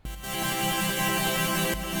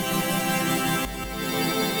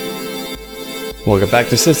Welcome back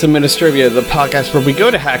to System Administrivia, the podcast where we go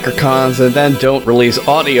to HackerCons and then don't release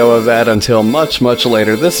audio of that until much, much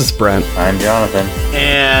later. This is Brent. I'm Jonathan.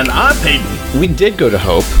 And I'm Peyton. We did go to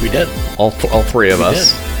Hope. We did. All three of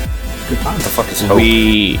us. Good time. What the fuck is Hope?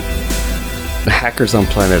 Hackers on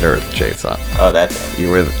Planet Earth, Jason. Oh, that thing.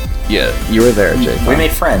 You were there, Jason. We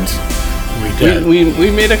made friends. We did. We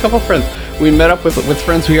made a couple friends. We met up with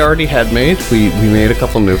friends we already had made. We made a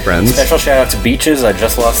couple new friends. Special shout out to Beaches. I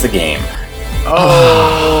just lost the game.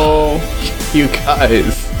 Oh, you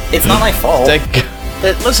guys. It's not my fault.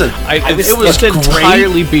 Listen, it was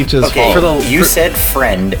entirely Beach's fault. You said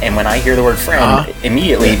friend, and when I hear the word friend,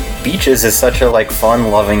 immediately, Beaches is such a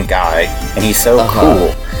fun, loving guy, and he's so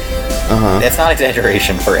cool. That's not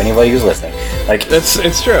exaggeration for anybody who's listening.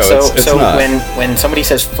 It's true. It's not. when somebody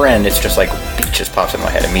says friend, it's just Beaches pops in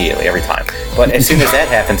my head immediately every time. But as soon as that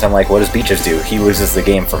happens, I'm like, what does Beaches do? He loses the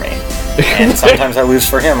game for me, and sometimes I lose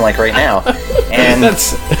for him, like right now. And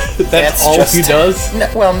that's all he does. No,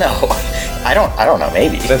 I don't know.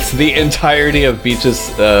 Maybe that's the entirety of Beach's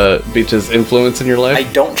influence in your life. I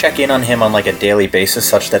don't check in on him on a daily basis,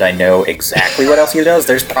 such that I know exactly what else he does.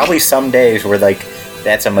 There's probably some days where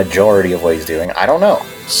that's a majority of what he's doing. I don't know.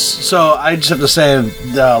 So I just have to say,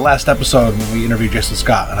 the last episode when we interviewed Jason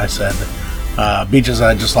Scott, and I said, Beaches,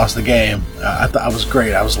 I just lost the game. I thought I was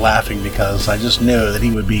great. I was laughing because I just knew that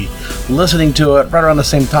he would be listening to it right around the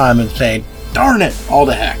same time and saying, "Darn it, all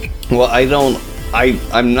the heck." Well,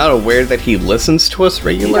 I'm not aware that he listens to us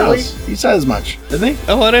regularly. He says as much, doesn't he?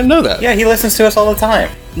 Oh, I didn't know that. Yeah, he listens to us all the time.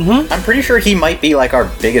 Mm-hmm. I'm pretty sure he might be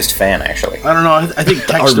our biggest fan, actually. I don't know. I think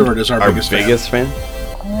Tech Stewart is our biggest fan.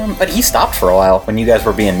 But he stopped for a while when you guys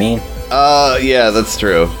were being mean. Yeah, that's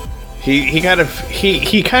true. He kind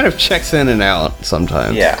of checks in and out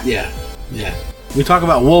sometimes. Yeah. We talk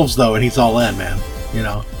about wolves though, and he's all in, man. You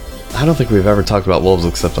know. I don't think we've ever talked about wolves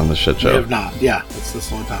except on the shit show. We have not. Yeah, it's this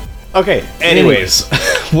long time. Okay. Anyways,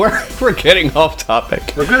 we're getting off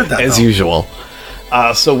topic. We're good at that, as usual.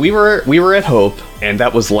 So we were at Hope, and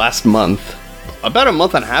that was last month, about a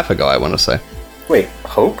month and a half ago, I want to say. Wait,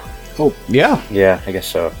 Hope? Hope. Yeah. Yeah, I guess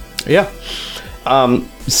so. Yeah.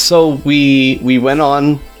 So we went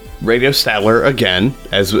on Radio Statler again,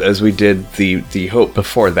 as we did the Hope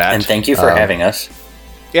before that. And thank you for having us.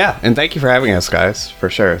 Yeah, and thank you for having us, guys, for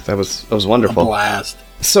sure. That was wonderful. A blast.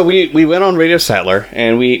 So we went on Radio Statler,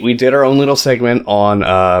 and we did our own little segment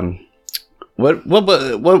on what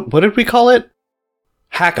did we call it?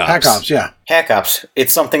 Hack Ops. Hack Ops, yeah. Hack Ops.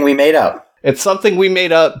 It's something we made up. It's something we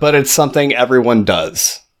made up, but it's something everyone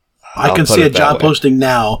does. I can see a job posting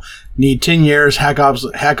now. Need 10 years Hack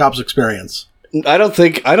Ops experience. I don't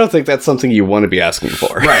think that's something you want to be asking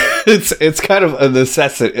for. Right. It's kind of a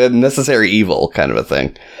necessary evil kind of a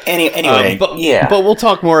thing. Anyway, but we'll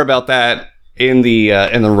talk more about that in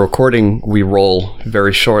the recording we roll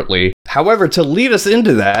very shortly. However, to lead us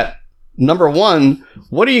into that, number one,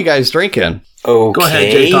 what are you guys drinking? Okay. Go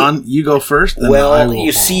ahead, Jayton. You go first. Well,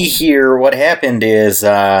 you see here, what happened is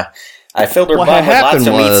I filled her bum with lots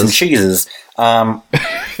of meats and cheeses.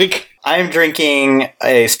 I'm drinking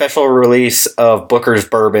a special release of Booker's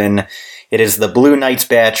Bourbon. It is the Blue Knights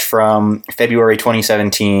batch from February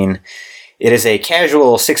 2017. It is a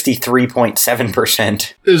casual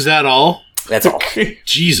 63.7%. Is that all? That's all.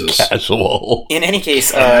 Jesus. Casual. In any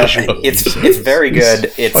case, it's very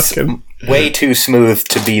good. It's way too smooth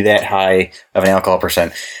to be that high of an alcohol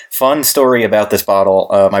percent. Fun story about this bottle.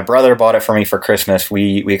 My brother bought it for me for Christmas.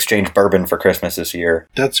 We exchanged bourbon for Christmas this year.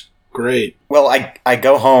 That's great. Well, I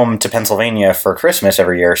go home to Pennsylvania for Christmas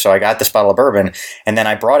every year, so I got this bottle of bourbon, and then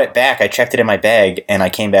I brought it back. I checked it in my bag, and I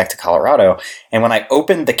came back to Colorado. And when I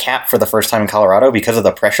opened the cap for the first time in Colorado, because of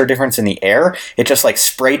the pressure difference in the air, it just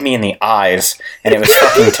sprayed me in the eyes, and it was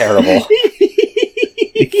fucking terrible.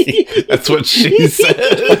 That's what she said.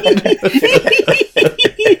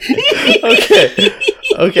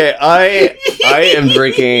 Okay. I am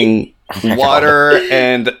drinking water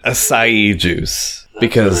and acai juice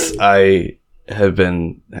because I have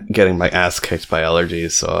been getting my ass kicked by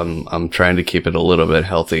allergies, so I'm trying to keep it a little bit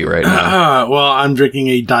healthy right now. Well, I'm drinking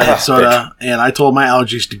a diet soda, and I told my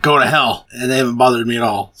allergies to go to hell, and they haven't bothered me at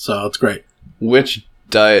all, so it's great. Which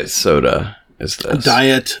diet soda is this?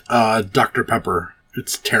 Diet Dr. Pepper.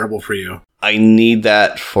 It's terrible for you. I need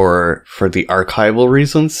that for the archival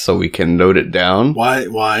reasons, so we can note it down.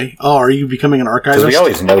 Why? Oh, are you becoming an archivist? Because we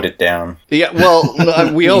always note it down. Yeah, well,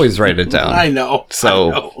 we always write it down. I know.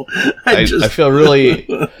 So I feel really.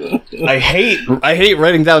 I hate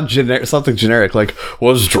writing down something generic like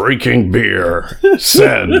 "was drinking beer."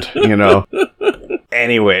 Send,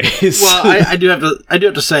 Anyways, well, I do have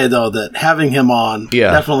to say though that having him on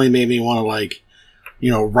definitely made me want to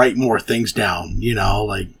write more things down,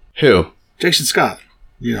 like... Who? Jason Scott,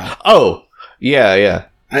 Oh, yeah.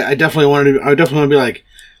 I definitely want to be like,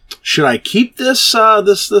 should I keep this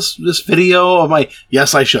this video of my...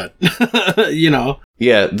 Yes, I should.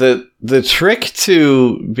 Yeah, the trick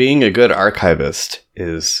to being a good archivist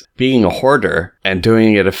is being a hoarder and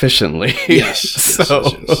doing it efficiently. Yes.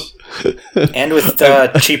 Yes. And with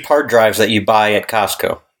cheap hard drives that you buy at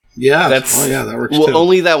Costco. Yeah, that works too.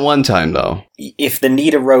 Only that one time, though. If the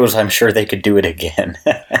need arose, I'm sure they could do it again.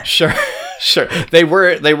 Sure. They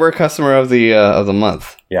were customer of the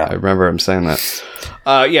month. Yeah, I remember him saying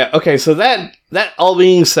that. Yeah. Okay. So that all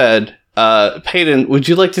being said, Peyton, would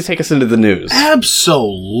you like to take us into the news?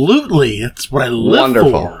 Absolutely. That's what I live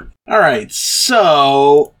for. All right.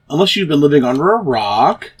 So, unless you've been living under a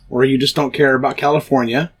rock, or you just don't care about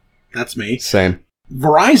California, that's me. Same.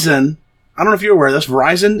 Verizon. I don't know if you're aware of this.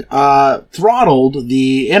 Verizon throttled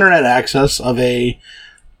the internet access of a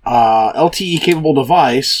LTE-capable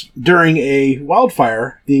device during a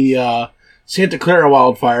wildfire, the Santa Clara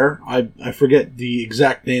wildfire. I forget the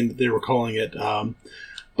exact name that they were calling it.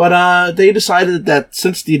 But they decided that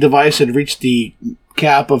since the device had reached the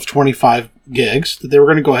cap of 25 gigs, that they were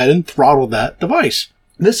going to go ahead and throttle that device.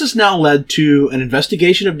 This has now led to an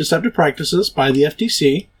investigation of deceptive practices by the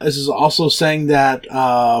FTC. This is also saying that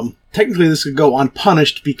technically this could go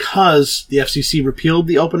unpunished because the FCC repealed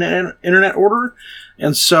the open internet order.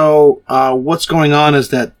 And so what's going on is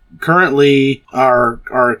that currently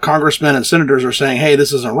our congressmen and senators are saying, hey,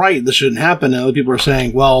 this isn't right, this shouldn't happen. And other people are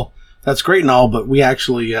saying, well, that's great and all, but we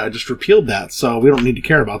actually just repealed that, so we don't need to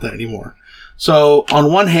care about that anymore. So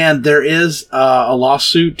on one hand, there is a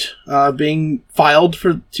lawsuit being filed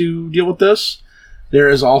to deal with this. There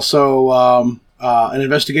is also an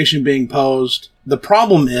investigation being posed. The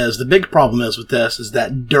big problem is with this is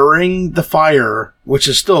that during the fire, which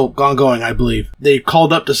is still ongoing, I believe, they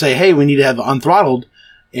called up to say, hey, we need to have it unthrottled.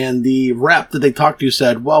 And the rep that they talked to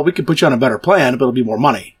said, well, we could put you on a better plan, but it'll be more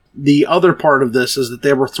money. The other part of this is that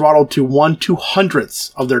they were throttled to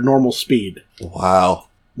 1/200th of their normal speed. Wow.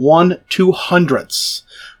 1/200th.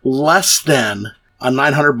 Less than a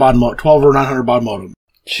 900 baud 12 or 900 baud modem.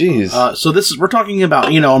 Jeez. So we're talking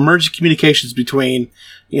about, emergency communications between,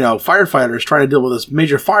 firefighters trying to deal with this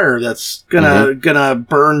major fire that's gonna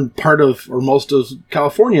burn part of or most of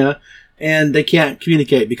California, and they can't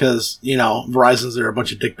communicate because, Verizon's there a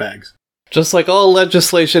bunch of dickbags. Just like all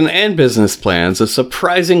legislation and business plans, a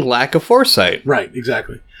surprising lack of foresight. Right,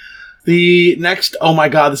 exactly. The next, oh my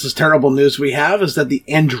god, this is terrible news we have, is that the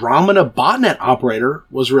Andromeda botnet operator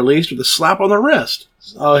was released with a slap on the wrist.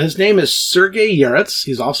 His name is Sergey Yaretz.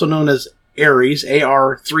 He's also known as Ares,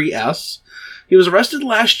 AR3S. He was arrested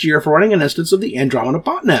last year for running an instance of the Andromeda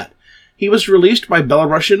botnet. He was released by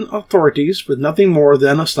Belarusian authorities with nothing more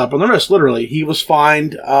than a slap on the wrist, literally. He was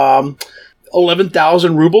fined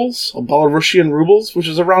 11,000 rubles, Belarusian rubles, which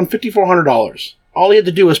is around $5,400. All he had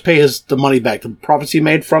to do was pay the money back, the profits he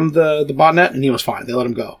made from the botnet, and he was fine. They let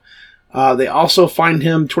him go. They also fined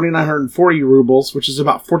him 2,940 rubles, which is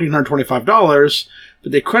about $1,425,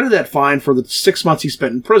 but they credited that fine for the 6 months he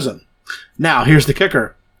spent in prison. Now, here's the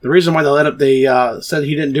kicker. The reason why they said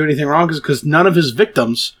he didn't do anything wrong is because none of his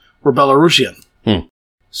victims were Belarusian.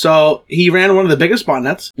 So he ran one of the biggest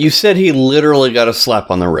botnets. You said he literally got a slap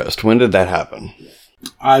on the wrist. When did that happen?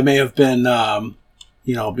 I may have been,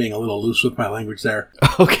 being a little loose with my language there.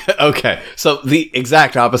 Okay. So the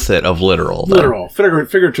exact opposite of literal. Literal.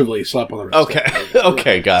 Figuratively slap on the wrist.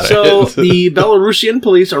 Okay, got it. So the Belarusian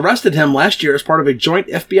police arrested him last year as part of a joint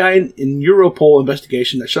FBI and Europol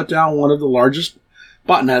investigation that shut down one of the largest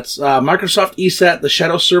botnets. Microsoft ESET, the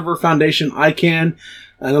Shadow Server Foundation, ICANN,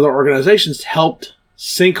 and other organizations helped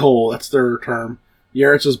Sinkhole, that's their term,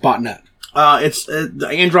 Yaretz's botnet. The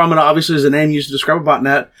Andromeda obviously is the name used to describe a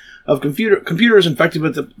botnet of computers infected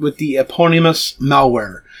with the eponymous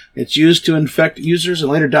malware. It's used to infect users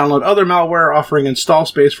and later download other malware, offering install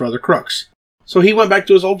space for other crooks. So he went back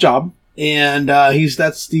to his old job, and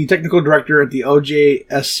that's the technical director at the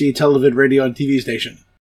OJSC Televid radio and TV station.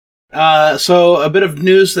 So a bit of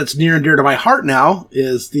news that's near and dear to my heart now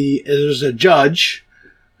is there's a judge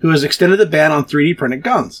who has extended the ban on 3D printed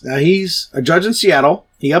guns. Now, he's a judge in Seattle.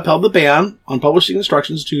 He upheld the ban on publishing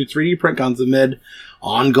instructions to 3D print guns amid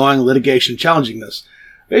ongoing litigation challenging this.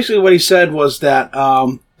 Basically, what he said was that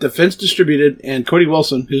Defense Distributed and Cody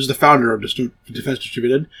Wilson, who's the founder of Defense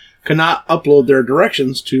Distributed, cannot upload their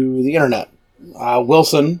directions to the internet.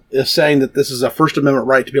 Wilson is saying that this is a First Amendment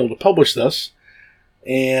right to be able to publish this.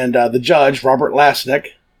 And the judge, Robert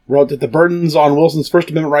Lasnik, wrote that the burdens on Wilson's First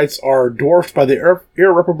Amendment rights are dwarfed by the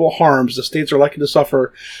irreparable harms the states are likely to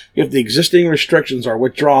suffer if the existing restrictions are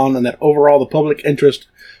withdrawn, and that overall the public interest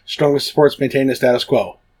strongly supports maintaining the status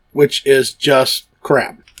quo, which is just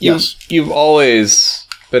crap. Yes. You've always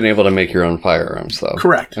been able to make your own firearms, though.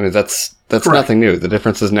 Correct. I mean, that's nothing new. The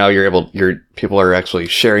difference is now your people are actually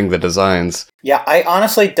sharing the designs. Yeah, I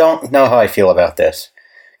honestly don't know how I feel about this,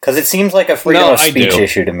 because it seems like a freedom of speech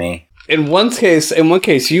issue to me. In one case,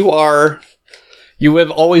 you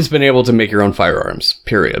have always been able to make your own firearms.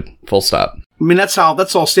 Period. Full stop. I mean, that's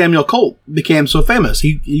how Samuel Colt became so famous.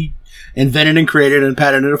 He invented and created and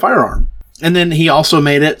patented a firearm, and then he also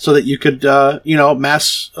made it so that you could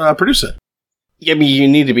mass produce it. I mean, you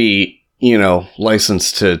need to be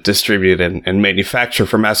licensed to distribute and manufacture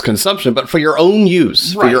for mass consumption, but for your own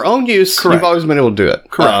use, Correct. You've always been able to do it.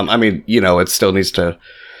 Correct. I mean, it's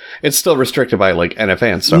still restricted by like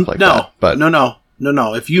NFA and stuff like that. But no.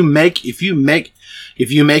 If you make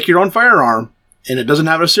your own firearm and it doesn't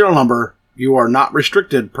have a serial number, you are not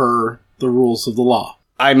restricted per the rules of the law.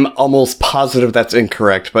 I'm almost positive that's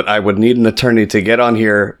incorrect, but I would need an attorney to get on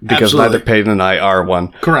here because Absolutely. neither Peyton and I are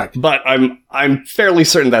one. Correct. But I'm fairly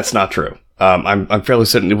certain that's not true. I'm fairly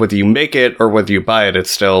certain whether you make it or whether you buy it,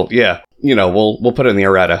 it's still, we'll put it in the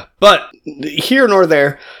errata. But here nor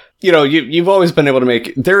there, you've always been able to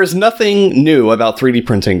make, there is nothing new about 3D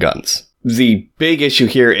printing guns. The big issue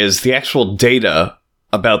here is the actual data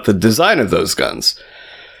about the design of those guns.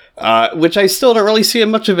 Which I still don't really see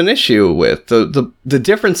much of an issue with. The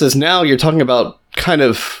difference is now you're talking about kind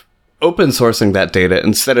of open sourcing that data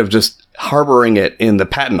instead of just harboring it in the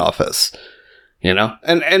patent office,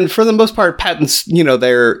 And for the most part, patents,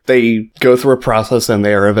 they go through a process and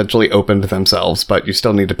they are eventually opened themselves, but you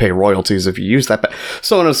still need to pay royalties if you use that,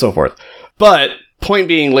 so on and so forth. But point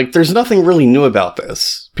being, like, there's nothing really new about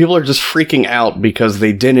this. People are just freaking out because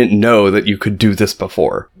they didn't know that you could do this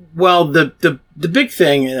before. Well, the big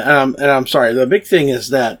thing, the big thing is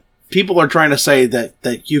that people are trying to say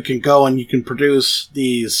that you can go and you can produce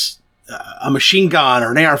these, a machine gun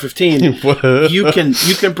or an AR-15.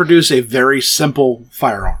 you can produce a very simple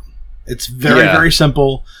firearm. It's very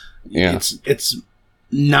simple. Yeah. It's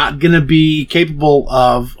not going to be capable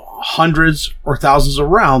of hundreds or thousands of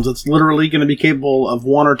rounds. It's literally going to be capable of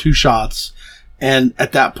one or two shots. And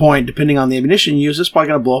at that point, depending on the ammunition used, it's probably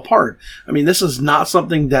going to blow apart. I mean, this is not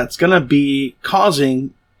something that's going to be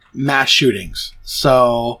causing mass shootings.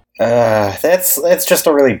 So that's just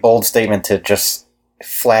a really bold statement to just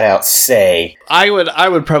flat out say. I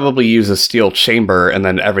would probably use a steel chamber and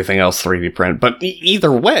then everything else 3D print. But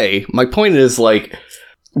either way, my point is, like,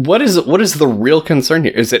 what is the real concern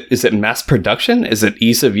here? Is it mass production? Is it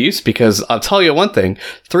ease of use? Because I'll tell you one thing,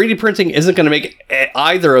 3D printing isn't going to make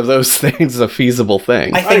either of those things a feasible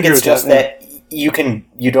thing. I think it's just that you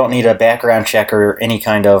don't need a background check or any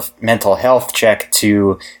kind of mental health check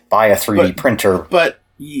to buy a 3D printer. But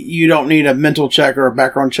you don't need a mental check or a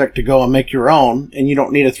background check to go and make your own, and you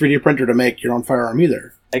don't need a 3D printer to make your own firearm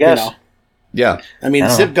either. I guess. Yeah. I mean,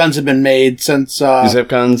 zip guns have been made since... zip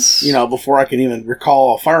guns... before I can even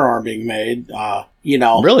recall a firearm being made,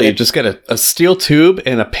 Really, just get a steel tube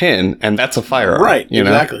and a pin, and that's a firearm. Right,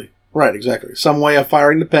 exactly. Right, exactly. Some way of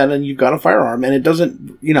firing the pin, and you've got a firearm, and it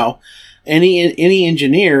doesn't, any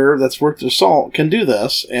engineer that's worth their salt can do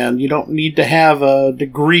this, and you don't need to have a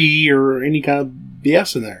degree or any kind of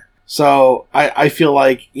BS in there. So, I feel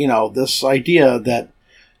like, this idea that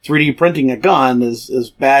 3D printing a gun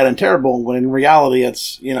is bad and terrible, when in reality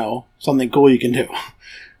it's, something cool you can do.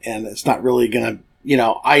 And it's not really going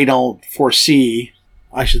to, I don't foresee,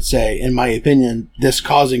 I should say, in my opinion, this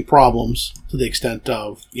causing problems to the extent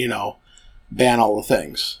of, ban all the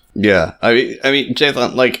things. Yeah. I mean,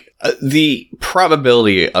 Jathan, like, the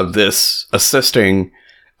probability of this assisting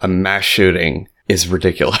a mass shooting is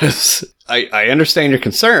ridiculous. I understand your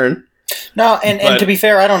concern. No, and to be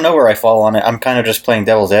fair, I don't know where I fall on it. I'm kind of just playing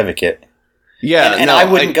devil's advocate. Yeah, and I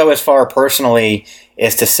wouldn't go as far personally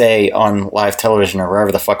as to say on live television or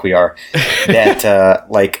wherever the fuck we are that,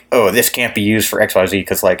 this can't be used for XYZ,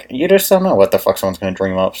 because, you just don't know what the fuck someone's going to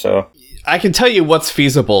dream up, so... I can tell you what's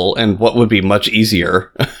feasible and what would be much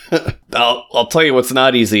easier. I'll tell you what's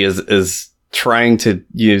not easy is trying to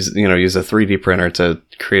use a 3D printer to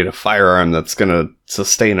create a firearm that's going to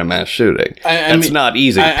sustain a mass shooting. That's not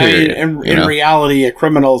easy, period. In reality, a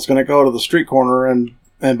criminal is going to go to the street corner and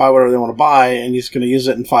buy whatever they want to buy, and he's going to use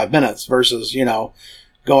it in 5 minutes versus,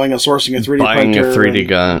 going and sourcing a 3D printer. Buying a 3D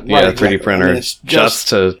gun. Yeah, right, 3D printer. I mean, just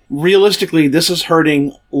to... Realistically, this is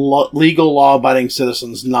hurting legal law-abiding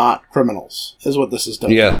citizens, not criminals, is what this is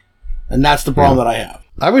doing. Yeah. And that's the problem that I have.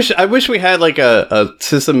 I wish we had like a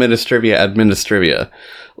system administrivia.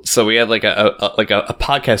 So we had like a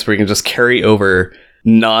podcast where you can just carry over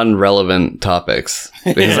non-relevant topics.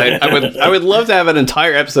 Because I would love to have an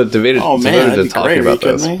entire episode devoted to talking about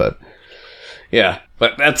this. But yeah,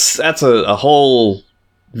 but that's a whole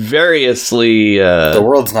variously the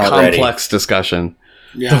world's not complex ready. Discussion.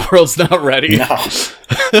 Yeah. The world's not ready. No.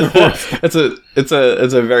 It's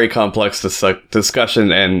a very complex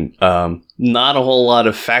discussion, and not a whole lot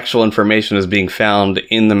of factual information is being found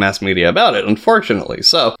in the mass media about it, unfortunately.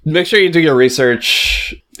 So make sure you do your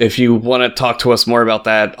research. If you want to talk to us more about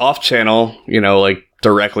that off channel, like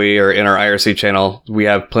directly or in our IRC channel, we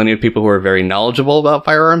have plenty of people who are very knowledgeable about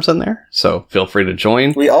firearms in there. So feel free to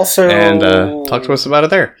join. We also and talk to us about it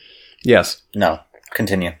there. Yes. No.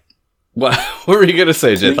 Continue. What were you going to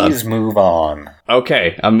say, Jathan? Please move on.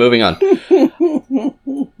 Okay, I'm moving on.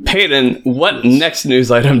 Peyton, what next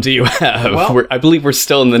news item do you have? Well, I believe we're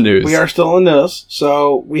still in the news. We are still in the news.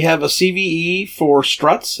 So we have a CVE for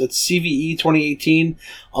struts. It's CVE 2018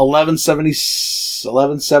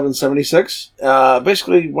 11776.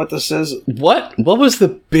 Basically, what this is. What was the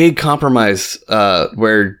big compromise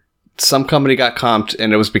where some company got comped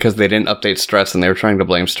and it was because they didn't update struts and they were trying to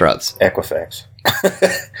blame struts? Equifax.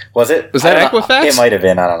 Was it? Was that Equifax? It might have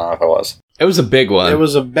been. I don't know if it was. It was a big one. It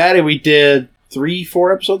was a baddie we did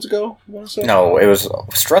 3-4 episodes ago, I want to say? No, it was...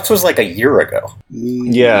 Struts was like a year ago.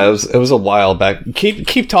 Yeah, it was a while back.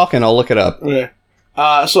 Keep talking, I'll look it up. Okay.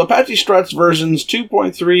 So Apache Struts versions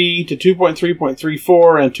 2.3 to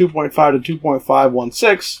 2.3.34 and 2.5 to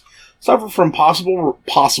 2.516 suffer from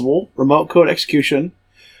possible remote code execution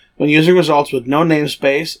when using results with no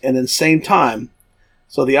namespace and in same time.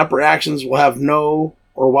 So the upper actions will have no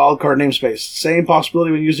or wildcard namespace. Same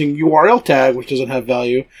possibility when using URL tag, which doesn't have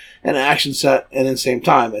value, and action set and in same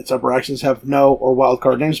time. Its upper actions have no or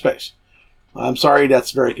wildcard namespace. I'm sorry,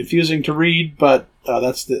 that's very confusing to read, but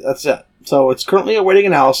that's it. So it's currently awaiting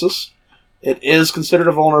analysis. It is considered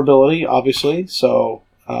a vulnerability, obviously, so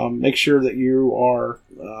make sure that you are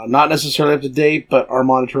not necessarily up to date, but are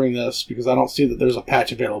monitoring this, because I don't see that there's a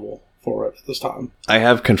patch available for it at this time. I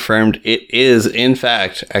have confirmed it is, in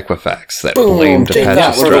fact, Equifax that Boom, blamed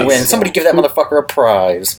Apache Struts. Win. Somebody give that motherfucker a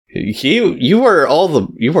prize. You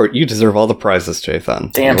deserve all the prizes,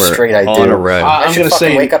 Jathan. Damn straight I do. I should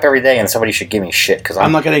fucking wake up every day and somebody should give me shit, because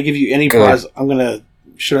I'm not going to give you any prize. I'm going to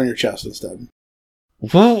shit on your chest instead.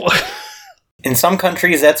 Well, in some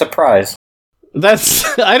countries, that's a prize.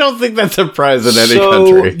 I don't think that's a prize in any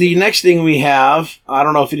country. So the next thing we have, I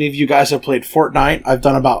don't know if any of you guys have played Fortnite. I've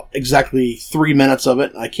done about exactly 3 minutes of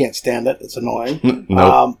it. I can't stand it. It's annoying.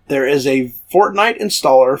 Nope. There is a Fortnite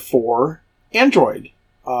installer for Android.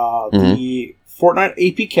 The Fortnite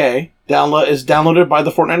APK is downloaded by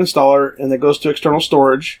the Fortnite installer, and it goes to external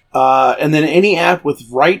storage. And then any app with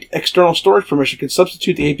right external storage permission can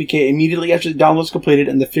substitute the APK immediately after the download is completed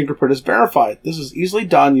and the fingerprint is verified. This is easily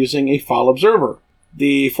done using a file observer.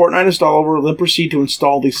 The Fortnite installer will then proceed to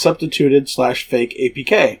install the substituted /fake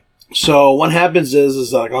APK. So what happens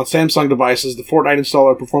is like on Samsung devices, the Fortnite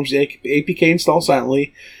installer performs the APK install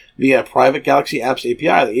silently via private Galaxy Apps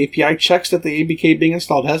API. The API checks that the APK being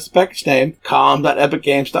installed has the package name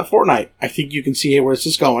com.epicgames.fortnite. I think you can see where this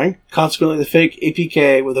is going. Consequently, the fake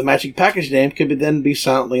APK with a matching package name can then be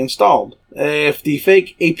silently installed. If the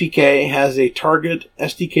fake APK has a target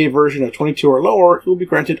SDK version of 22 or lower, it will be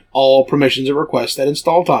granted all permissions it requests at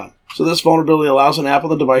install time. So this vulnerability allows an app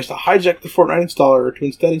on the device to hijack the Fortnite installer to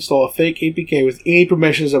instead install a fake APK with any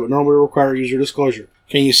permissions that would normally require user disclosure.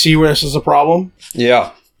 Can you see where this is a problem?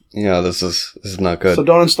 Yeah. Yeah, this is not good. So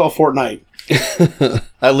don't install Fortnite.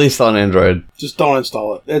 At least on Android. Just don't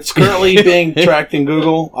install it. It's currently being tracked in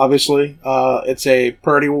Google, obviously. It's a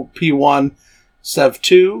Priority P1 Sev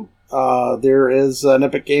 2. There is an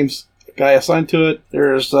Epic Games guy assigned to it.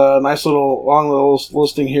 There's a nice long little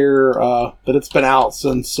listing here, but it's been out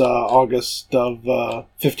since August of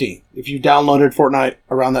 15. If you downloaded Fortnite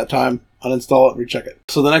around that time, uninstall it and recheck it.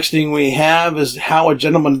 So the next thing we have is how a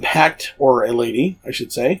gentleman hacked, or a lady, I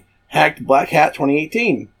should say, hacked Black Hat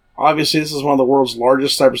 2018. Obviously, this is one of the world's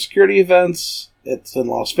largest cybersecurity events. It's in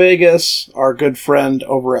Las Vegas. Our good friend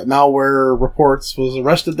over at Malware Reports was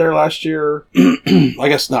arrested there last year. I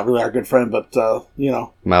guess not really our good friend, but,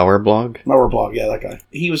 Malware Blog? Malware Blog, yeah, that guy.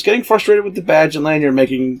 He was getting frustrated with the badge and lanyard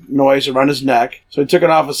making noise around his neck, so he took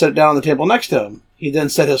it off and set it down on the table next to him. He then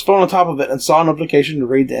set his phone on top of it and saw a notification to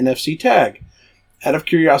read the NFC tag. Out of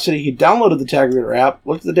curiosity, he downloaded the tag reader app,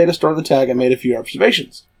 looked at the data stored in the tag, and made a few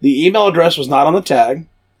observations. The email address was not on the tag.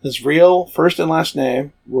 His real first and last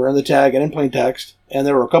name were in the tag and in plain text, and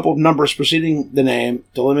there were a couple of numbers preceding the name,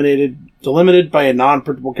 delimited by a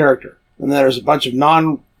non-printable character. And there's a bunch of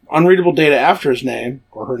unreadable data after his name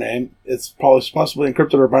or her name. It's possibly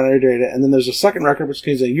encrypted or binary data. And then there's a second record which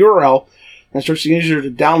contains a URL that instructs the user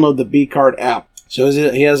to download the B-Card app. So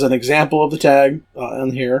he has an example of the tag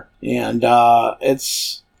in here, and I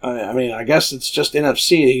guess it's just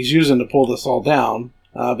NFC he's using to pull this all down.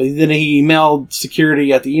 But then he emailed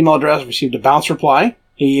security at the email address, received a bounce reply.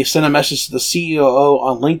 He sent a message to the COO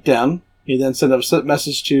on LinkedIn. He then sent a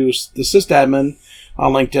message to the sysadmin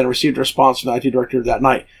on LinkedIn, received a response from the IT director that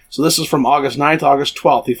night. So this is from August 9th, August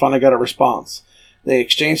 12th. He finally got a response. They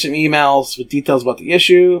exchanged some emails with details about the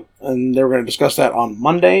issue, and they were going to discuss that on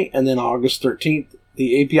Monday. And then August 13th,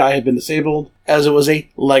 the API had been disabled as it was a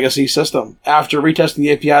legacy system. After retesting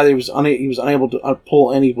the API, he was unable to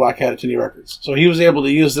pull any Black Hat Attendee records. So he was able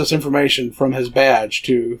to use this information from his badge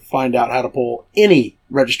to find out how to pull any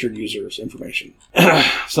registered user's information.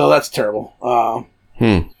 So that's terrible.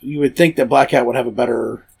 You would think that Black Hat would have a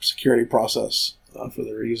better security process for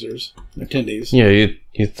their users, attendees. Yeah,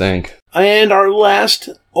 you'd think. And our last,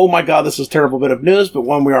 oh my god, this is a terrible bit of news, but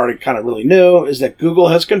one we already kind of really knew, is that Google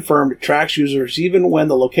has confirmed it tracks users even when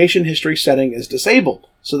the location history setting is disabled.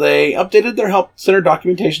 So they updated their Help Center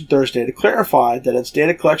documentation Thursday to clarify that its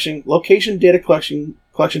location data collection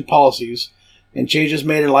policies and changes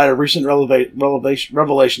made in light of recent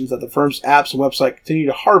revelations that the firm's apps and website continue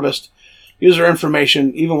to harvest user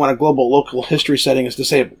information even when a global local history setting is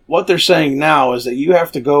disabled. What they're saying now is that you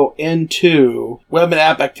have to go into web and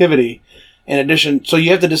app activity in addition, so you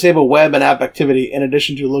have to disable web and app activity in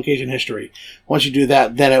addition to location history. Once you do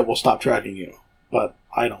that, then it will stop tracking you. But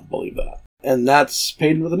I don't believe that. And that's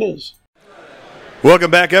Peyton with the news. Welcome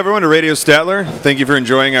back, everyone, to Radio Statler. Thank you for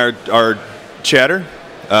enjoying our chatter.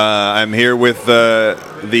 I'm here with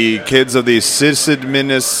the kids of the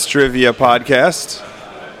Sysadministrivia podcast.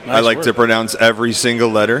 Nice I like word. To pronounce every single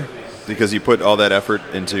letter because you put all that effort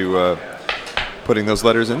into putting those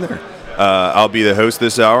letters in there. I'll be the host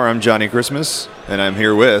this hour. I'm Johnny Christmas, and I'm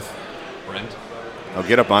here with... Brent. Oh,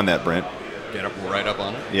 get up on that, Brent. Get up right up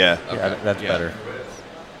on it? Yeah. Okay. Yeah, that's better.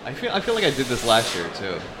 I feel like I did this last year,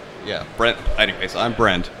 too. Yeah, Brent. Anyways, I'm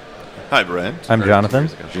Brent. Hi, Brent. I'm Jonathan.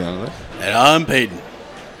 Jonathan. And I'm Peyton.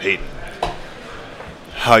 Peyton.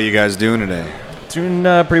 How you guys doing today? Doing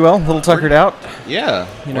pretty well. A little tuckered out. Yeah.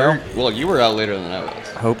 You know. Well, you were out later than I was.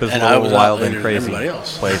 Hope is a little wild and crazy. Everybody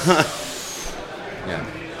else. Place. Yeah.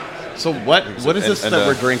 So what is this that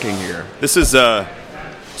we're drinking here? This is so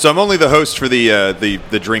I'm only the host for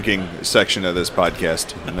the drinking section of this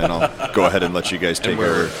podcast, and then I'll go ahead and let you guys take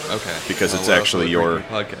over. Okay. Because it's actually your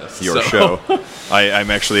show.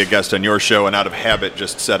 I'm actually a guest on your show, and out of habit,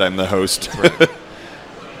 just said I'm the host. Right.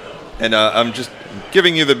 And I'm just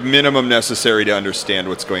giving you the minimum necessary to understand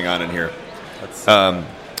what's going on in here.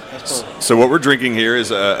 So what we're drinking here is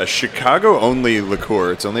a Chicago-only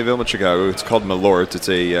liqueur. It's only available in Chicago. It's called Malort. It's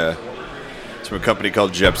from a company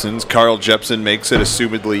called Jepson's. Carl Jepson makes it,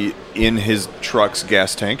 assumedly in his truck's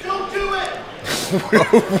gas tank. Don't do it!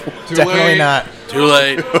 Definitely not. Too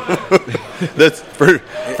late. That's for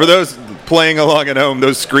those playing along at home.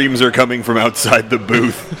 Those screams are coming from outside the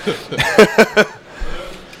booth.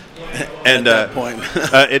 And at that point.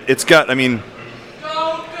 It's got. I mean,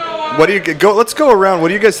 what do you go? Let's go around. What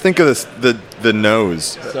do you guys think of this? The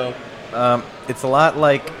nose. So, it's a lot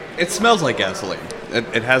like. It smells like gasoline.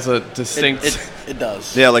 It has a distinct. It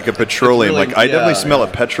does. Yeah, like a petroleum. Really, like I definitely smell a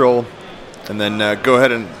petrol. And then go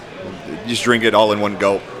ahead and just drink it all in one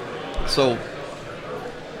gulp. So,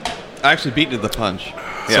 I actually beat to the punch.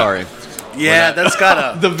 Yeah. Sorry. Yeah, that's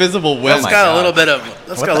got a the visible whiff. That's got a little bit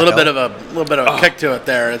of a kick to it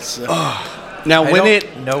there. It's now I when don't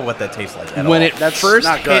it know what that tastes like at when all. it That's first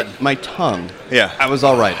not hit good. my tongue. Yeah, I was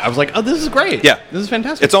all right. I was like, oh, this is great. Yeah, this is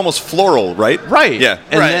fantastic. It's almost floral, right? Right. Yeah.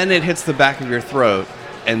 And Right. then it hits the back of your throat,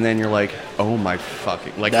 and then you're like, oh my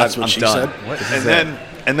fucking, like That's I'm what she done. said. What is And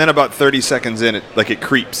that? then about 30 seconds in, it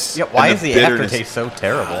creeps. Yeah, why And is the bitterness- aftertaste so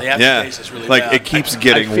terrible? The aftertaste is really like bad. it keeps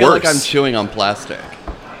getting I feel worse. like I'm chewing on plastic.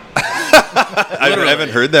 I haven't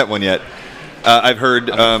heard that one yet. I've heard.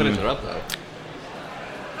 Finish it up though.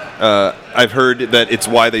 I've heard that it's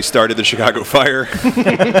why they started the Chicago Fire.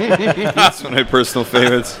 That's one of my personal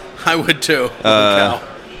favorites. I would too.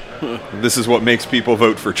 This is what makes people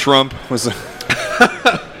vote for Trump. Was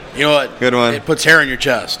You know what? Good one. It puts hair in your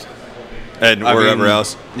chest. and wherever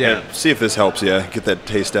else. Yeah. See if this helps you get that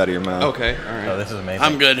taste out of your mouth. Okay. All right. Oh, this is amazing.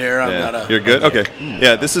 I'm good here. I'm not a. You're good. Okay.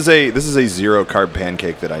 Yeah. This is a 0-carb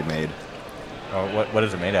pancake that I made. Oh, what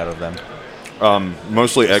is it made out of then?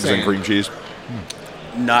 Mostly eggs and Sand. cream cheese.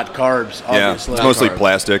 Not carbs, Yeah, obviously. it's mostly carbs.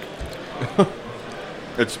 plastic.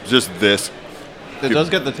 It's just this. It does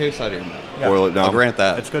get the taste out of your mouth. Yeah. Boil it down. I'll grant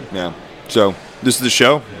that. It's good. Yeah. So this is the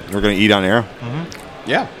show. We're going to eat on air.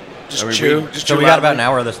 Yeah. Just chew. So we got about an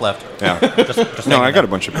hour of this left. Yeah. Just No, I got a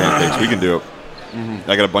bunch of pancakes. We can do it.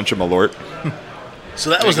 I got a bunch of Malort. So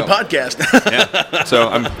that was the podcast. Yeah. So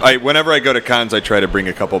whenever I go to cons, I try to bring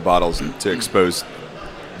a couple bottles to expose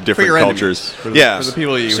different your cultures. For the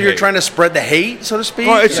people you So you're hate. trying to spread the hate, so to speak?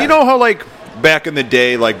 Well, it's, you know how like back in the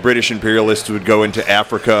day, like British imperialists would go into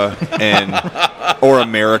Africa or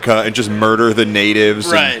America and just murder the natives.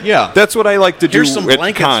 Right. And Yeah. that's what I like to do Here's some at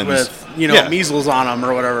blankets cons. with, Yeah. measles on them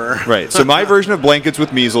or whatever. Right. So my version of blankets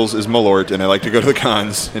with measles is Malort, and I like to go to the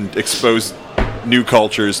cons and expose new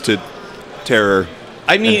cultures to terror.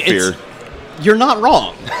 I mean, and fear. you're not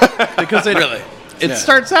wrong. Because it Really? it Yeah.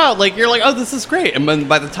 starts out like you're like, oh, this is great. And then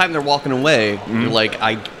by the time they're walking away, you're like,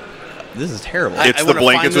 this is terrible. I It's the wanna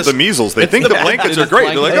blankets find with this- the measles. They It's think the the blankets are blankets, great.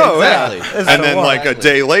 They're like, blankets, oh, exactly. yeah. And then, like, a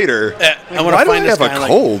day later, I want why to do I find this have a guy,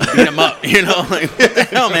 cold? Like, beat him up, Like, what the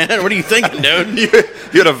hell, man? What are you thinking, dude? you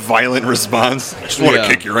had a violent response. I just want to Yeah.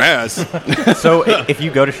 kick your ass. So if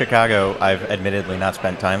you go to Chicago, I've admittedly not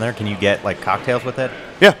spent time there. Can you get like cocktails with it?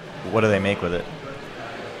 Yeah. What do they make with it?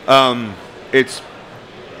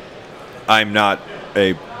 I'm not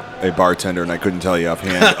a bartender, and I couldn't tell you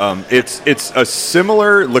offhand. It's a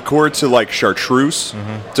similar liqueur to like chartreuse.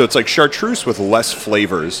 So it's like chartreuse with less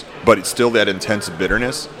flavors, but it's still that intense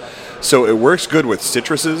bitterness. So it works good with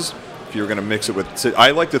citruses. If you're going to mix it with,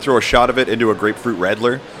 I like to throw a shot of it into a grapefruit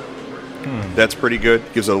Radler. That's pretty good.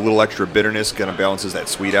 Gives it a little extra bitterness. Kind of balances that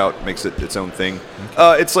sweet out. Makes it its own thing.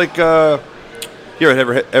 It's like you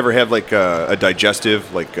ever have like a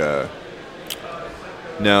digestive like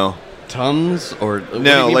no. Tums or what do you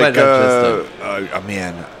No, mean by like digestive?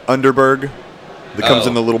 Underberg that comes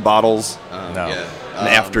in the little bottles. No. Yeah. An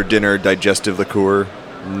after dinner digestive liqueur.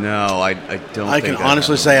 No, I don't. I think can I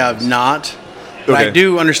honestly have say one I've of those. not. But I Okay.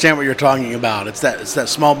 do understand what you're talking about. It's that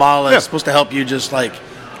small bottle that's Yeah. supposed to help you just like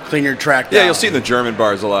clean your tract Yeah, out. you'll see it in the German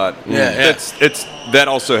bars a lot. Yeah. It's that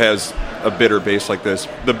also has a bitter base like this.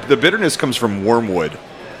 The bitterness comes from wormwood,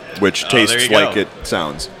 which tastes there you like go. it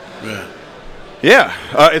sounds. Yeah. Yeah,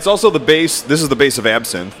 it's also the base. This is the base of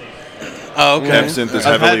absinthe. Oh, okay. Absinthe is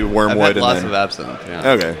I've heavily had, wormwood, I've had lots and of then absinthe.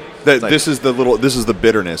 Yeah. okay. This is the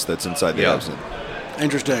bitterness that's inside the Yeah. absinthe,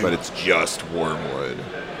 Interesting. but it's just wormwood.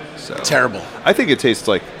 So terrible. I think it tastes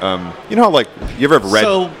like you know how like you ever have red.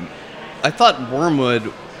 So, I thought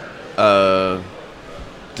wormwood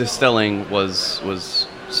distilling was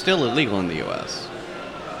still illegal in the U.S.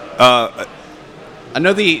 I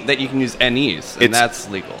know that you can use anise, and that's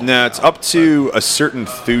legal. No, it's up to a certain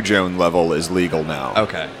thujone level is legal now.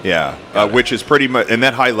 Okay. Yeah, which is pretty much, and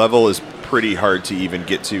that high level is pretty hard to even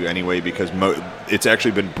get to anyway because it's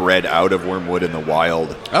actually been bred out of wormwood in the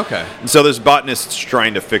wild. Okay. And so there's botanists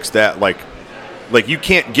trying to fix that, like you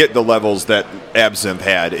can't get the levels that absinthe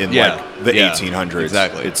had in like the 1800s.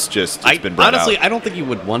 Exactly. It's been bred honestly, out. I don't think you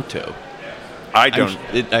would want to. I don't.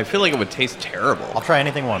 I feel like it would taste terrible. I'll try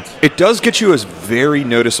anything once. It does get you a very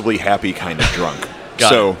noticeably happy kind of drunk.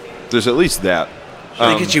 So there's at least that.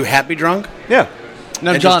 They get you happy drunk? Yeah.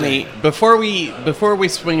 Now, Johnny, before we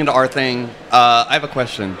swing into our thing, I have a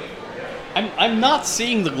question. I'm not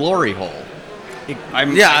seeing the glory hole. I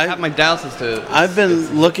have my doubts as to. I've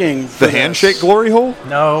been looking for The handshake glory hole?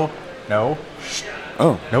 No.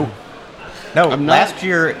 Oh. No. I'm not- Last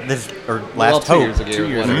year, last 2 years ago, 2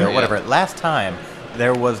 years whatever, ago, yeah. whatever. Last time,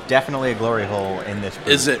 there was definitely a glory hole in this.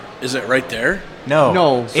 Is it right there?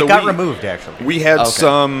 No. So it got we- removed actually. We had Okay.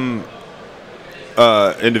 some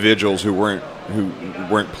individuals who weren't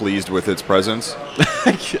pleased with its presence.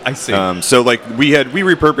 I see. So like we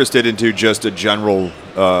repurposed it into just a general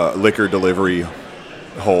liquor delivery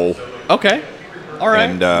hole. Okay. All right.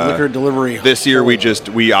 And Liquor delivery. this year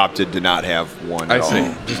we opted to not have one. I at see.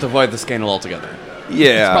 all. Just avoid the scandal altogether. Yeah.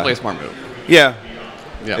 It's probably a smart move. Yeah.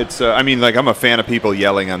 Yeah. It's I mean like I'm a fan of people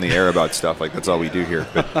yelling on the air about stuff, like that's all we do here.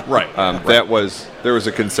 But right. there was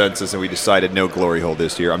a consensus and we decided no glory hole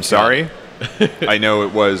this year. I'm sorry. I know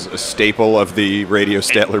it was a staple of the Radio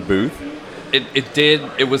Statler booth.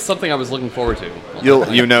 It was something I was looking forward to.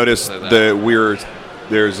 You notice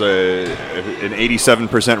there's an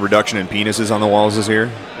 87% reduction in penises on the walls this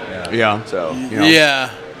year. Yeah. So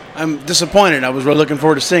Yeah. I'm disappointed. I was really looking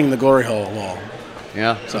forward to seeing the glory hole wall.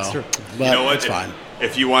 Yeah. So, That's true. But you know what? it's fine.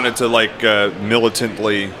 If you wanted to like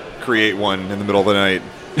militantly create one in the middle of the night,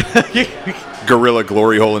 guerrilla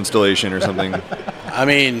glory hole installation or something. I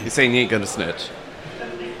mean, You're saying you ain't gonna snitch.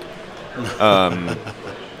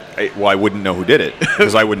 I wouldn't know who did it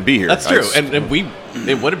because I wouldn't be here. That's true. And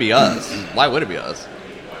it would be us. Why would it be us?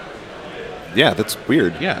 Yeah, that's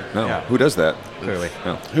weird. Yeah. No. Yeah. Who does that? Clearly.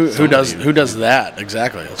 No. who does that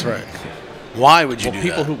exactly? That's right. Why would you do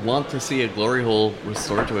people that? who want to see a glory hole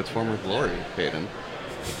restored to its former glory, Peyton.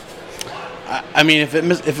 I mean, if it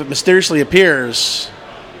mysteriously appears,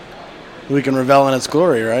 we can revel in its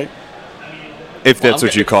glory, right? If that's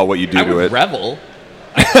what you call what you do to it. Revel.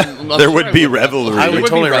 There would be revelry. I would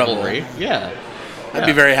totally revelry. Yeah. I'd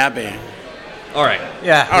be very happy. All right.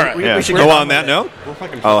 Yeah. All right. Yeah. We should go get on that note.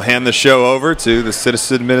 I'll hand the show over to the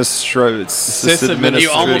Sysadministrivia You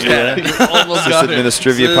almost got it.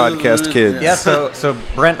 Sysadministrivia podcast kids. Yeah, so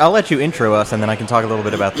Brent, I'll let you intro us, and then I can talk a little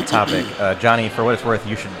bit about the topic. Johnny, for what it's worth,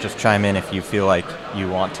 you should just chime in if you feel like you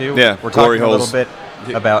want to. Yeah, we're glory talking holes. a little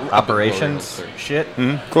bit about operations shit.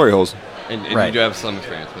 Glory holes. And Right. you do have some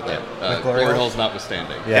experience with that. With glory Glory holes? holes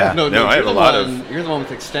notwithstanding. Yeah. No, I have you're a the lot one- You're the one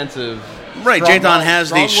with extensive. Right, Jathan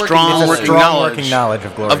has the strong It's a working knowledge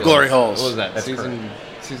of glory of glory holes. holes. What was that? That's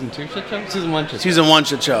Season 2 shit show? Season 1 shit show? Season 1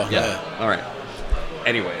 should show. Yeah. All right.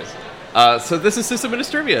 Anyways, so this is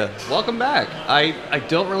Sysadministrivia. Welcome back. I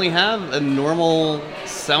don't really have a normal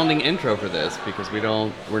sounding intro for this because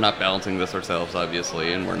we're not balancing this ourselves,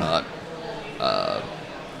 obviously, and we're not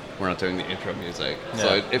doing the intro music.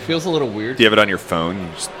 So it feels a little weird. Do you have it on your phone? You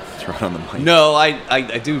just throw it on the mic. No, I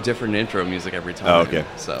do different intro music every time. Oh, okay.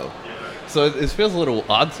 So it feels a little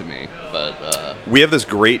odd to me, but We have this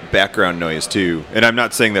great background noise too, and I'm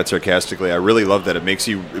not saying that sarcastically. I really love that. It makes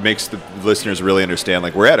the listeners really understand.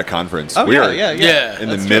 Like we're at a conference. oh we're Yeah. in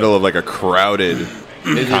the That's middle of like a crowded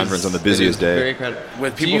It conference is- on the busiest it is day. very crowded.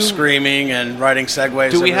 With Do people you- screaming and riding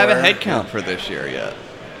segways. Do we have a everywhere. head count for this year yet?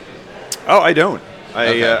 Oh, I don't.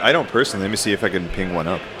 Okay. I don't personally. Let me see if I can ping one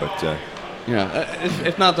up. But Yeah.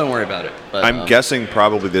 If not, don't worry about it. But, I'm guessing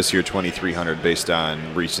probably this year 2,300 based on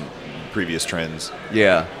previous trends.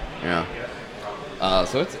 Yeah.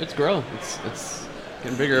 So it's growing. It's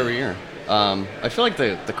getting bigger every year. I feel like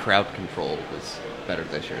the crowd control was better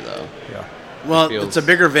this year, though. Yeah. Well, feels- it's a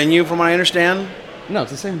bigger venue, from what I understand. No,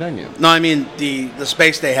 it's the same venue. No, I mean the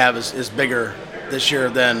space they have is bigger this year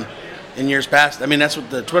than in years past. I mean that's what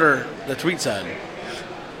the tweet said.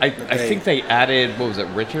 I think they added, what was it,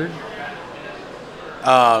 Richard?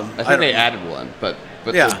 I I think don't they know. added one, but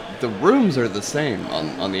Yeah. the rooms are the same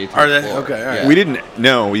on the 18th Are they? floor. Okay, all right. Yeah.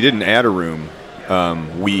 We didn't add a room.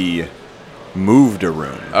 We moved a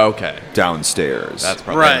room Okay. downstairs. That's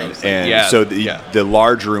probably Right. what I'm saying. And Yeah, so yeah. the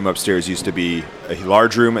large room upstairs used to be a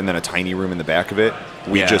large room and then a tiny room in the back of it.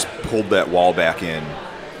 We Yeah. just pulled that wall back in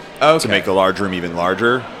Okay. to make the large room even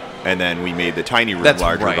larger, and then we made the tiny room That's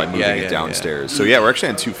larger right. by moving Yeah, it yeah, downstairs. So yeah, we're actually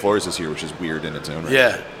on 2 floors this year, which is weird in its own right.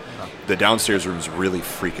 Yeah, The downstairs room is really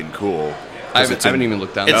freaking cool. I 'cause haven't even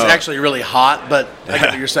looked down it's there. actually really hot, but I get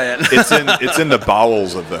what you're saying. it's in the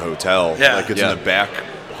bowels of the hotel. Yeah. Like it's Yeah. in the back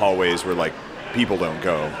hallways where like people don't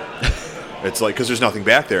go. It's like because there's nothing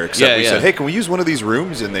back there except Yeah, we yeah. said, hey, can we use one of these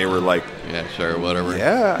rooms? And they were like, Yeah, sure, whatever.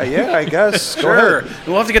 yeah, I guess. Go Sure, ahead.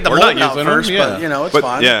 we'll have to get the We're mold not out using them, first, yeah. but you know it's But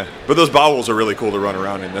fine. yeah, but those bowels are really cool to run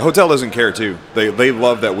around in. The hotel doesn't care too. They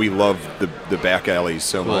love that we love the back alleys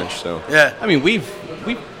so Cool. much. So yeah. I mean, we've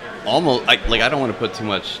almost I don't want to put too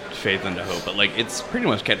much faith into Hope, but like it's pretty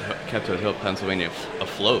much kept Hope, Pennsylvania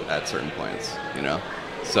afloat at certain points, you know.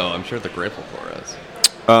 So I'm sure they're grateful for us.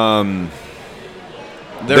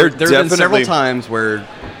 There have been several definitely- times where,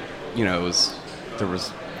 you know, there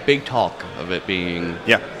was big talk of it being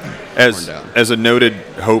yeah, torn down. as a noted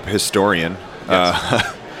Hope historian.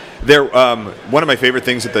 There, one of my favorite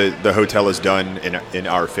things that the hotel has done in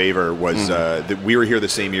our favor was that we were here the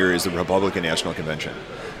same year as the Republican National Convention,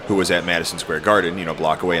 who was at Madison Square Garden, a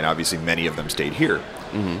block away, and obviously many of them stayed here.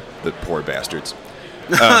 The poor bastards.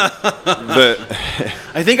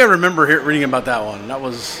 I think I remember reading about that one. That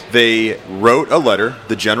was They wrote a letter.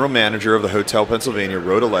 The general manager of the Hotel Pennsylvania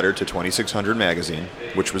wrote a letter to 2600 magazine,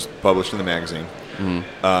 which was published in the magazine,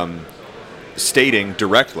 stating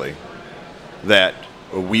directly that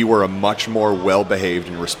we were a much more well-behaved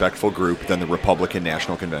and respectful group than the Republican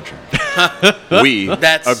National Convention.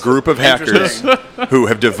 That's a group of hackers who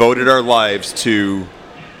have devoted our lives to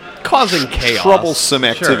causing chaos, troublesome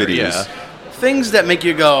Sure, activities. yeah. things that make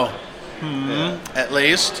you go, at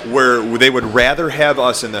least. Where they would rather have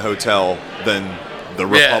us in the hotel than the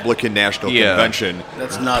Republican National Yeah. Convention.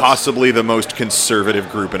 That's nuts. Possibly the most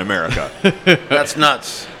conservative group in America. That's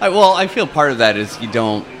nuts. I feel part of that is you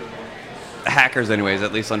don't. Hackers, anyways,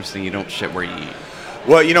 at least understand you don't shit where you eat.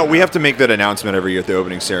 Well, we have to make that announcement every year at the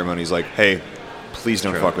opening ceremonies. Like, hey, please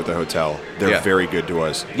don't fuck with the hotel. They're Yeah. very good to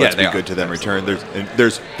us. Yeah, Let's they be are. good to them. Absolutely. Return.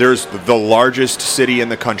 There's the largest city in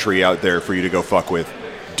the country out there for you to go fuck with.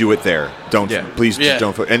 Do it there. Don't please Yeah.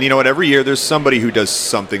 just don't. And you know what? Every year there's somebody who does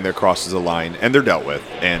something that crosses a line, and they're dealt with.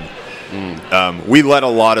 And we let a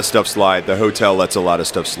lot of stuff slide. The hotel lets a lot of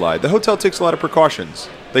stuff slide. The hotel takes a lot of precautions.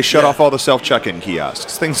 They shut off all the self-check-in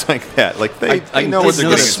kiosks, things like that. Like they know what they're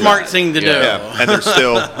getting into. Smart thing to do. Yeah, and they're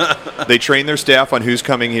still they train their staff on who's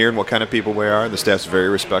coming here and what kind of people we are. The staff's very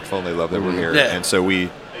respectful and they love that we're here. Yeah. And so we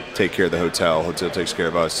take care of the hotel. Hotel takes care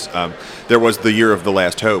of us. There was the year of the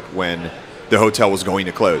last hope when the hotel was going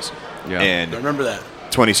to close. Yeah, and I remember that.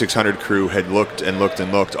 2600 crew had looked and looked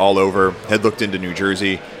and looked all over, had looked into New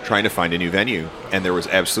Jersey, trying to find a new venue, and there was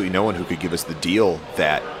absolutely no one who could give us the deal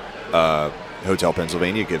that Hotel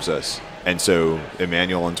Pennsylvania gives us. And so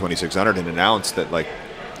Emmanuel on 2600 had announced that, like,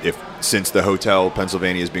 since the Hotel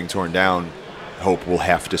Pennsylvania is being torn down, Hope will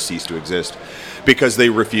have to cease to exist because they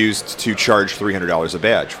refused to charge $300 a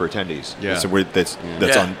badge for attendees. Yeah. So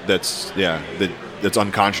that's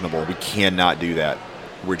unconscionable. We cannot do that.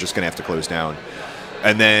 We're just going to have to close down.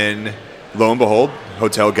 And then, lo and behold,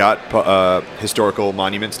 hotel got historical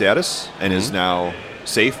monument status and is now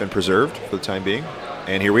safe and preserved for the time being.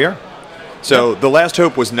 And here we are. So the last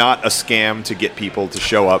hope was not a scam to get people to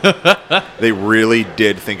show up. They really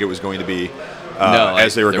did think it was going to be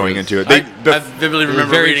as they were going into it. I vividly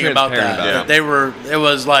remember reading about that. It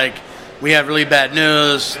was like, we have really bad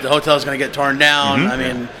news. The hotel's going to get torn down. I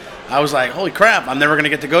mean, I was like, holy crap, I'm never going to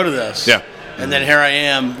get to go to this. Yeah. And then here I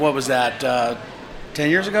am. What was that? 10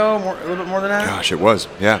 years ago? A little bit more than that? Gosh, it was.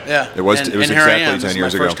 Yeah. Yeah. It was and exactly here I am. 10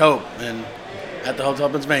 years ago. This is my first hope at the Hotel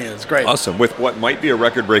Pennsylvania. It's great. Awesome. With what might be a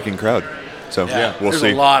record-breaking crowd. So, we'll There's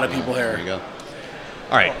see. a lot of people here. There you go.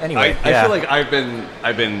 All right. Well, anyway, I feel like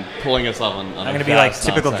I've been pulling us off on I'm going to be like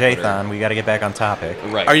typical Jathan. We got to get back on topic.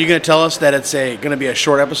 Right. Are you going to tell us that it's going to be a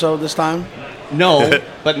short episode this time? No,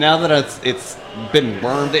 but now that it's been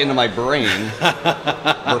wormed into my brain,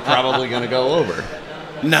 we're probably going to go over.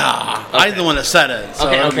 Nah, okay. I'm the one that said it. So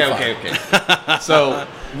Okay. So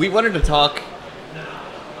we wanted to talk.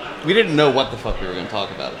 We didn't know what the fuck we were going to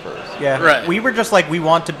talk about at first. Yeah, right. We were just like, we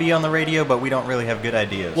want to be on the radio, but we don't really have good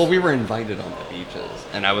ideas. Well, we were invited on the beaches,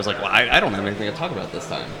 and I was like, well, I don't have anything to talk about this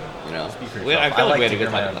time. You know, I feel like we had a good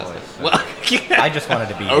time last time. So Well, yeah. I just wanted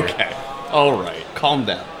to be here. Okay. All right. Calm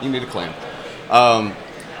down. You need a claim.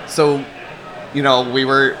 So, you know,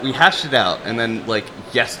 we hashed it out, and then like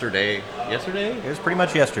yesterday. It was pretty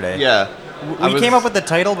much yesterday. Yeah. We came up with the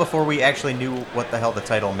title before we actually knew what the hell the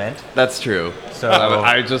title meant. That's true. So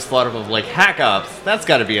I just thought of like hack ops. That's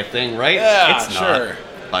got to be a thing, right? Yeah, it's not, sure.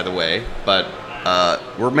 By the way, but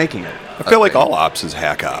we're making it. I feel like all ops is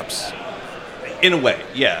hack ops. In a way,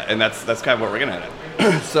 yeah, and that's kind of what we're gonna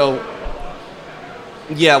have. So,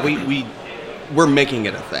 yeah, we're making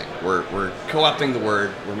it a thing. We're co-opting the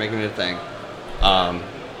word. We're making it a thing.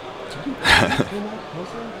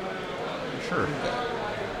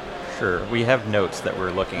 Sure. We have notes that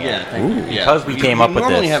we're looking Yeah, at. thank you. Because we came up with this. We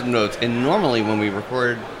normally have notes, and normally when we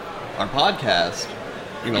record our podcast,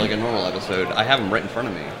 you know, like a normal episode, I have them right in front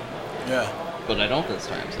of me. Yeah. But I don't this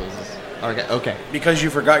time, so this is okay. Because you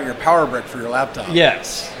forgot your power brick for your laptop.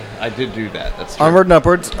 Yes, I did do that. That's true. Onward and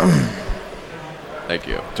upwards. Thank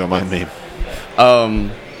you. Don't mind me.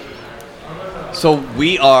 So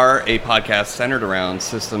we are a podcast centered around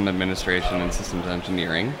system administration and systems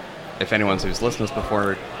engineering. If anyone who's listened to us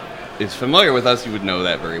before is familiar with us, you would know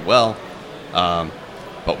that very well.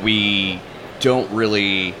 But we don't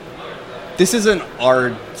really... This isn't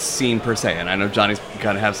our scene per se, and I know Johnny's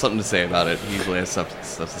going to have something to say about it. He usually has stuff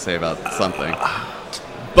to say about something.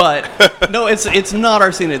 But, no, it's not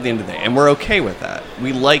our scene at the end of the day, and we're okay with that.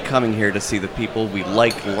 We like coming here to see the people. We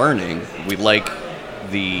like learning. We like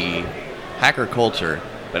the hacker culture.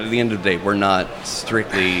 But at the end of the day, we're not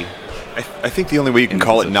strictly... I think the only way you can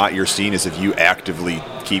call it not your scene is if you actively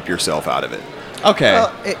keep yourself out of it. Okay.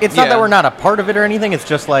 Well, it's not that we're not a part of it or anything. It's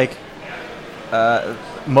just like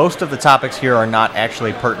most of the topics here are not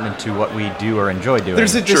actually pertinent to what we do or enjoy doing.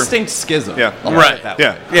 There's a distinct schism. Yeah. Right.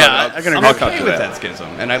 Yeah. I can I'm agree okay with that schism,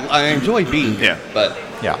 and I enjoy being here. Yeah. But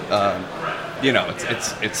yeah. you know,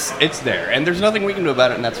 it's there, and there's nothing we can do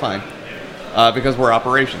about it, and that's fine. Because we're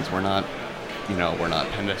operations. We're not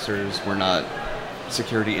pen testers. We're not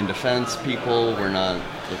security and defense people. We're not.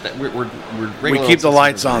 We're we keep the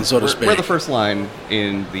lights on, so to speak. We're the first line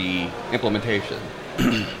in the implementation,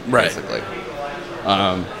 right? Basically.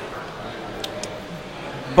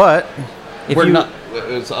 But if we're you, not.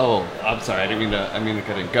 I'm sorry. I didn't mean to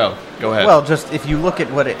cut it. Go ahead. Well, just if you look at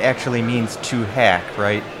what it actually means to hack,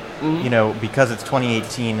 right? Mm-hmm. You know, because it's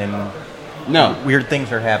 2018 and no weird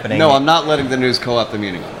things are happening. No, I'm not letting the news co-opt the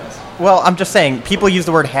meaning on this. Well, I'm just saying, people use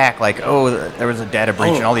the word hack like, there was a data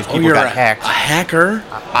breach and all these people got hacked. A hacker?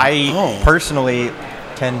 I personally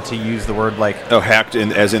tend to use the word like... hacked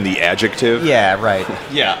as in the adjective? Yeah, right.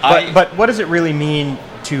 Yeah. But what does it really mean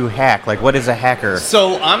to hack? Like, what is a hacker?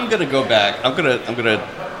 So I'm going to go back. I'm gonna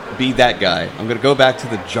be that guy. I'm going to go back to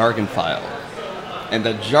the jargon file. And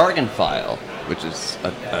the jargon file, which is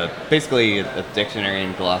basically a dictionary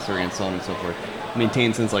and glossary and so on and so forth,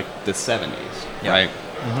 maintained since like the 70s, right?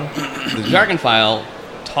 Mm-hmm. The jargon file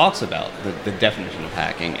talks about the definition of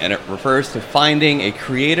hacking, and it refers to finding a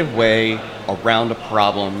creative way around a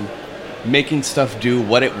problem, making stuff do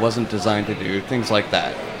what it wasn't designed to do, things like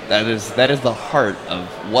that. That is the heart of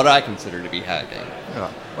what I consider to be hacking.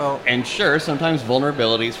 Oh, well, and sure, sometimes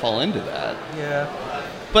vulnerabilities fall into that. Yeah.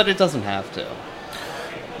 But it doesn't have to.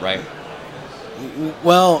 Right?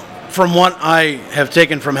 Well, from what I have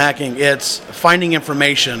taken from hacking, it's finding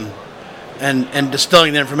information and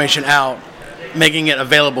distilling the information out, making it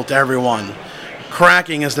available to everyone.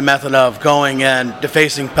 Cracking is the method of going and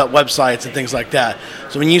defacing websites and things like that.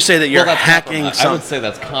 So when you say that you're hacking something... I would say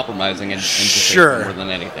that's compromising and sure, more than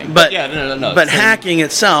anything. But yeah, no. But hacking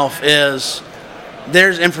itself is,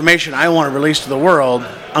 there's information I want to release to the world,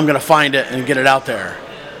 I'm going to find it and get it out there.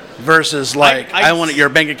 Versus like, I want your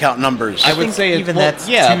bank account numbers. I would say even that's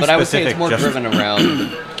but I would say it's more driven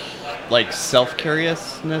around like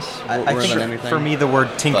self-curiousness more than anything. For me, the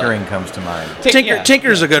word tinkering comes to mind.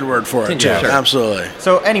 Tinker's a good word for it, too. Sure. Absolutely.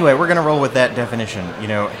 So anyway, we're going to roll with that definition. You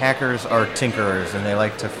know, hackers are tinkerers, and they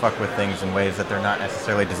like to fuck with things in ways that they're not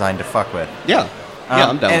necessarily designed to fuck with. Yeah.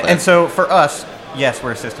 I'm down with that. And so for us, yes,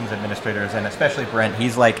 we're systems administrators, and especially Brent,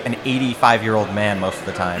 he's like an 85-year-old man most of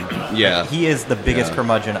the time. Yeah. He is the biggest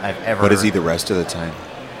curmudgeon I've ever... What is he the rest of the time?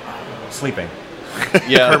 Sleeping.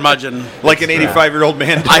 Yeah. Curmudgeon. Like an 85-year-old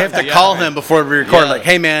man. I have to call him before we record, like,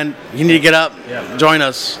 hey, man, you need to get up, join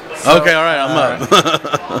us. So, okay, all right, I'm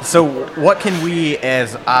up. So what can we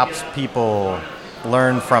as ops people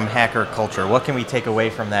learn from hacker culture? What can we take away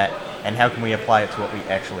from that, and how can we apply it to what we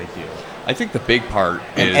actually do? I think the big part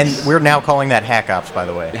is... And we're now calling that hack ops, by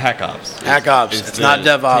the way. Hack ops. Hack ops. It's not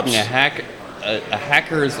DevOps. Taking a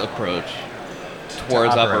hacker's approach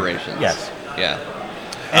towards operations. Yes. Yeah.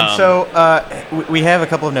 And so we have a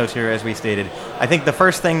couple of notes here, as we stated. I think the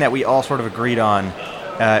first thing that we all sort of agreed on,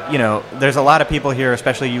 there's a lot of people here,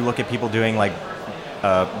 especially you look at people doing like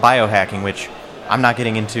biohacking, which I'm not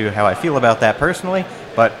getting into how I feel about that personally,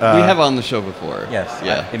 but... we have on the show before. Yes.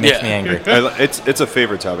 Yeah. It makes me angry. It's a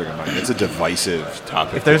favorite topic of mine. It's a divisive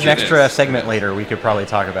topic. If there's an extra segment later, we could probably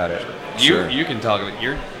talk about it. You can talk about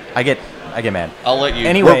it. I get mad. I'll let you...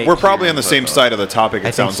 Anyway, we're probably on the same side of the topic,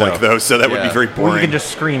 it sounds like, though, so that would be very boring. Or you can just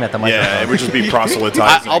scream at the microphone. Yeah, it would just be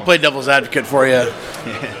proselytizing. I'll play devil's advocate for you.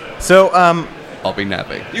 So, I'll be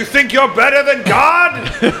napping. You think you're better than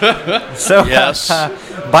God? So, yes.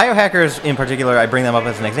 Biohackers in particular, I bring them up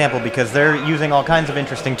as an example because they're using all kinds of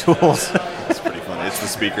interesting tools. It's pretty funny. It's the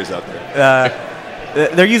speakers out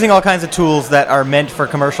there. They're using all kinds of tools that are meant for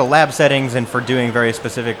commercial lab settings and for doing very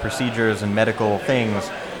specific procedures and medical things,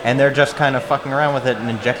 and they're just kind of fucking around with it and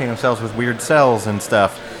injecting themselves with weird cells and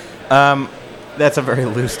stuff. That's a very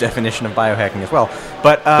loose definition of biohacking as well.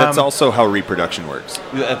 But that's also how reproduction works.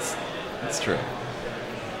 That's true.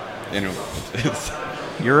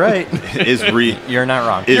 You're right. You're not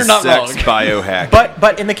wrong. You're not wrong. Biohacking.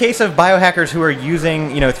 But in the case of biohackers who are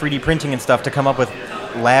using 3D printing and stuff to come up with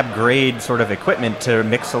lab grade sort of equipment to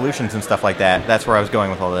mix solutions and stuff like that, that's where I was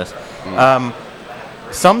going with all this.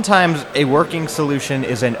 Sometimes a working solution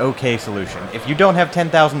is an okay solution. If you don't have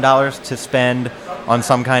 $10,000 to spend on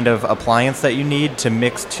some kind of appliance that you need to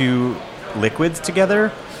mix two liquids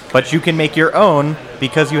together, but you can make your own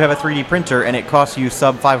because you have a 3D printer and it costs you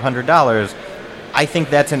sub $500, I think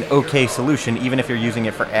that's an okay solution, even if you're using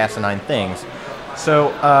it for asinine things. So,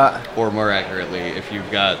 or more accurately, if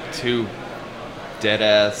you've got two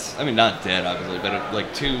dead-ass, I mean, not dead, obviously, but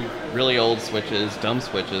like two really old switches, dumb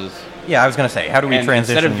switches. Yeah, I was going to say, how do we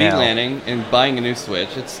transition instead of now? VLANing and buying a new switch,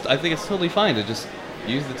 I think it's totally fine to just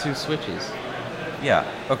use the two switches. Yeah,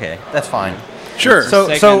 okay, that's fine. Sure.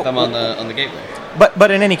 Segment them on the gateway.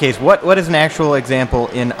 But in any case, what is an actual example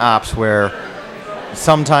in ops where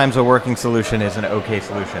sometimes a working solution is an okay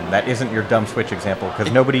solution? That isn't your dumb switch example,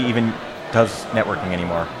 because nobody even does networking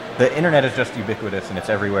anymore. The internet is just ubiquitous and it's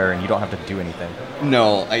everywhere, and you don't have to do anything.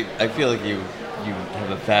 No, I feel like you have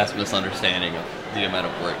a vast misunderstanding of the amount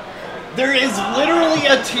of work. There is literally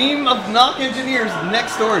a team of knock engineers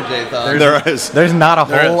next door, Jathan. There is. There's not a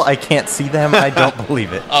hole. I can't see them. I don't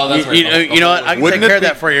believe it. Oh, that's right. You know what? I can take care of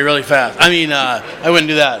that for you really fast. I mean, I wouldn't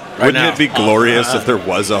do that right now. Wouldn't it be glorious if there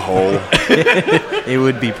was a hole? It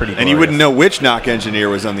would be pretty glorious. And you wouldn't know which knock engineer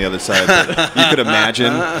was on the other side. You could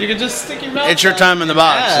imagine. You could just stick your mouth. It's your time in the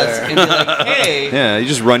box there. And be like, hey. Yeah, you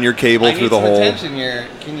just run your cable through the hole. Attention here.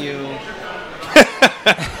 Can you...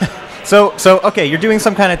 So okay, you're doing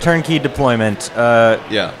some kind of turnkey deployment.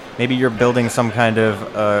 Yeah. Maybe you're building some kind of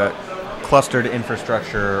clustered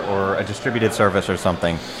infrastructure or a distributed service or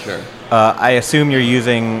something. Sure. I assume you're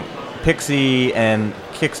using Pixie and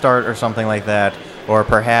Kickstart or something like that, or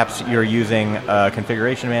perhaps you're using a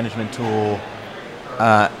configuration management tool.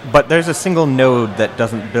 But there's a single node that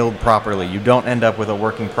doesn't build properly. You don't end up with a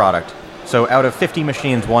working product. So out of 50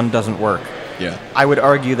 machines, one doesn't work. Yeah. I would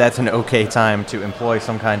argue that's an okay time to employ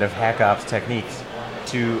some kind of hack ops techniques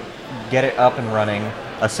to get it up and running,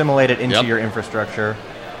 assimilate it into your infrastructure.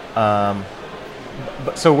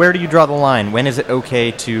 So where do you draw the line? When is it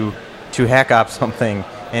okay to hack op something,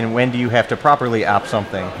 and when do you have to properly op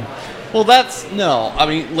something? Well,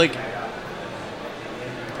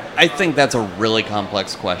 I think that's a really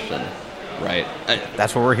complex question, right?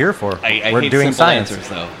 That's what we're here for. We're doing simple science. Answers,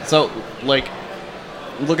 though. So, like,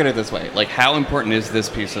 look at it this way: like, how important is this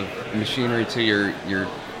piece of machinery to your?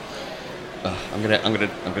 I'm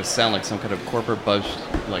gonna sound like some kind of corporate buzz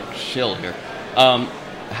like shill here.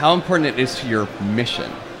 How important it is to your mission,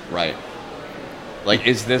 right? Like,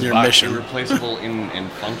 is this box irreplaceable in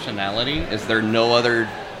functionality? Is there no other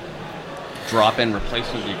drop-in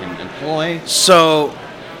replacement you can employ? So,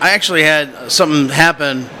 I actually had something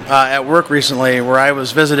happen at work recently where I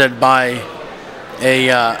was visited by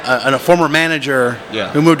a former manager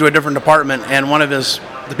who moved to a different department, and one of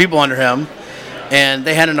the people under him, and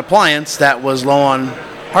they had an appliance that was low on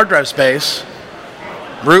hard drive space.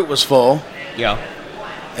 Root was full. Yeah.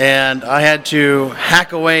 And I had to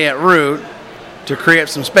hack away at root to create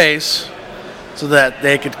some space so that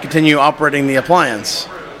they could continue operating the appliance.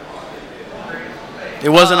 It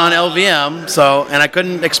wasn't on LVM, and I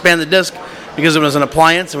couldn't expand the disk because it was an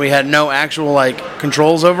appliance and we had no actual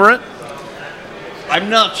controls over it. I'm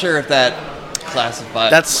not sure if that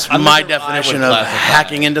classifies. That's my definition of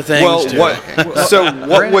hacking into things. Well,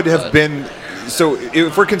 what would have been? So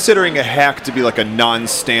if we're considering a hack to be like a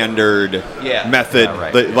non-standard method,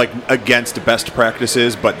 like against best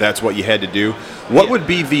practices, but that's what you had to do, what would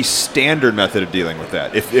be the standard method of dealing with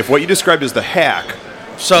that? If what you described as the hack,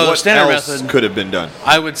 so what standard else method could have been done?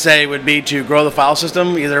 I would say would be to grow the file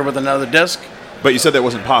system either with another disk. But you said that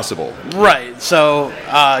wasn't possible. Right. So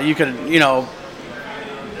you could,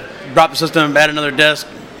 drop the system, add another disk,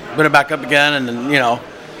 put it back up again, and then,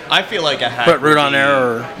 I feel like a hack put root would on be there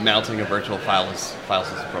or mounting a virtual file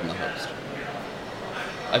system from the host.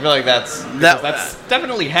 I feel like that's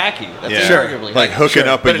definitely hacky. That's arguably like hacky. hooking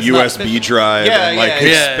up a USB drive and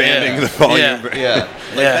expanding the volume.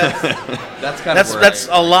 That's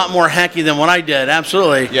a lot more hacky than what I did.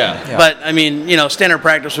 Absolutely. Yeah. But I mean, standard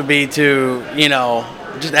practice would be to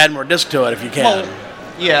just add more disk to it if you can.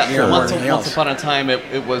 Well, once upon a time,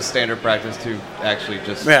 it was standard practice to actually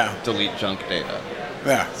just delete junk data.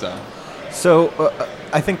 Yeah. So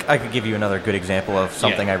I think I could give you another good example of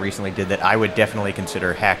something I recently did that I would definitely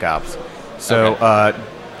consider hack ops. So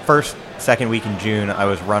second week in June, I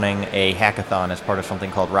was running a hackathon as part of something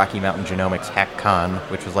called Rocky Mountain Genomics HackCon,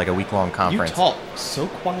 which was like a week-long conference. You talk so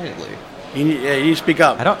quietly. You speak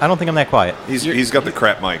up. I don't think I'm that quiet. He's got the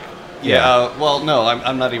crap mic. Yeah. Well, no,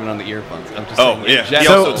 I'm not even on the earphones. I'm just saying He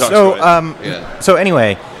also talks So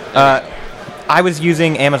anyway, I was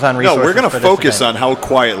using Amazon resources. No, we're going to focus event. on how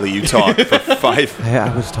quietly you talk for 5.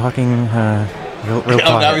 I was talking real quiet.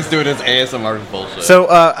 Now he's doing his ASMR bullshit. So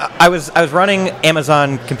I was running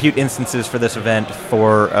Amazon compute instances for this event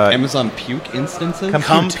for Amazon puke instances.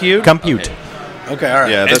 Compute. Okay, all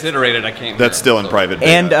right. Yeah, that's iterated. I can't. That's still in private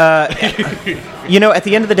beta. And at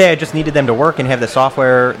the end of the day, I just needed them to work and have the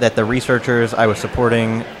software that the researchers I was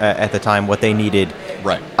supporting at the time what they needed.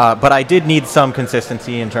 Right. But I did need some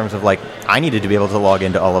consistency in terms of I needed to be able to log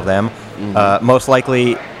into all of them. Mm-hmm. Most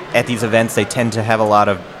likely, at these events, they tend to have a lot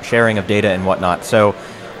of sharing of data and whatnot. So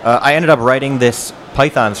I ended up writing this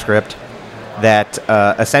Python script that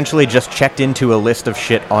essentially just checked into a list of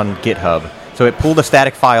shit on GitHub. So it pulled a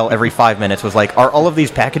static file every 5 minutes, was like, are all of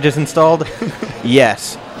these packages installed?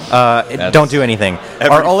 Yes. Don't do anything.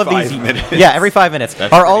 Are all of these minutes? Yeah, every 5 minutes.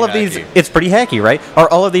 Are all of these it's pretty hacky, right? Are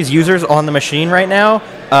all of these users on the machine right now?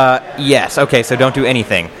 Yes. Okay, so don't do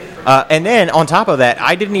anything. And then on top of that,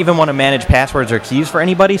 I didn't even want to manage passwords or keys for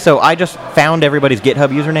anybody, so I just found everybody's GitHub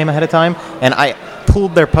username ahead of time, and I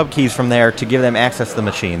pulled their pub keys from there to give them access to the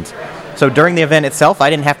machines. So during the event itself, I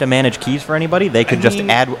didn't have to manage keys for anybody. They could just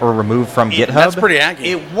add or remove from GitHub. That's pretty hacky.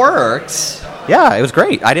 It works. Yeah, it was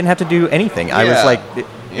great. I didn't have to do anything. I was like,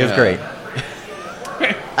 it was great.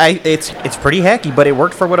 It's pretty hacky, but it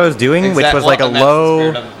worked for what I was doing, which was like a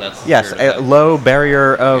low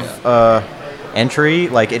barrier of entry.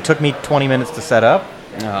 Like it took me 20 minutes to set up.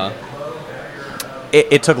 Uh-huh.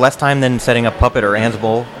 It took less time than setting up Puppet or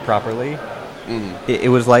Ansible properly.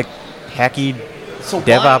 It was like hacky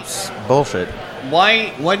DevOps bullshit.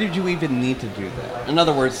 why did you even need to do that? In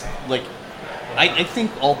other words, like, I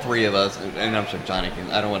think all three of us, and I'm sure Johnny can.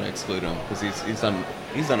 I don't want to exclude him because he's done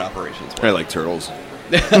operations work. I like turtles.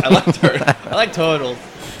 I like turtles.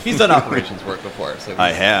 He's done operations work before, so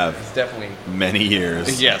I have. He's definitely many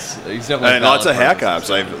years. Yes, he's definitely. And lots of hack ops.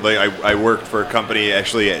 I worked for a company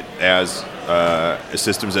actually as a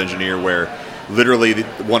systems engineer where literally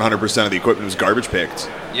 100% of the equipment was garbage picked.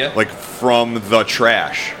 Yeah. Like from the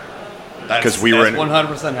trash. Because we were in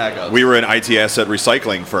 100% hack ops. We were an IT asset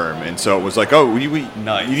recycling firm, and so it was like, oh,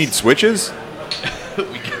 nice. You need switches.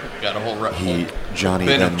 We got a whole Johnny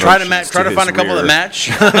then try to find a couple that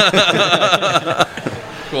match.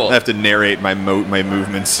 Cool. I have to narrate my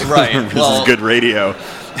movements. Right. This is good radio.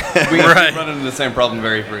 We run into the same problem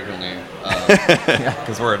very frequently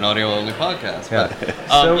because we're an audio-only podcast. Yeah.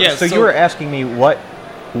 But, so you were asking me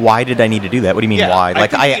why did I need to do that? What do you mean why?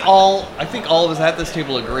 Like I think all of us at this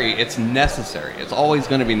table agree it's necessary. It's always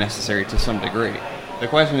going to be necessary to some degree. The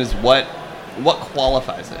question is what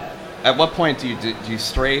qualifies it? At what point do you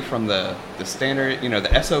stray from the standard,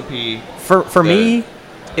 the SOP? For me,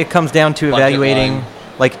 it comes down to evaluating.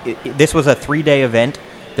 This was a 3-day event.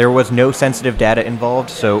 There was no sensitive data involved.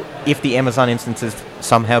 So if the Amazon instances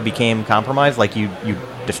somehow became compromised, like you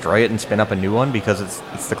destroy it and spin up a new one because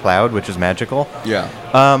it's the cloud, which is magical. Yeah.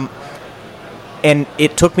 And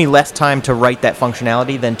it took me less time to write that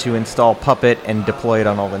functionality than to install Puppet and deploy it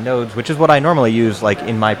on all the nodes, which is what I normally use like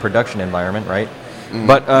in my production environment, right? Mm-hmm.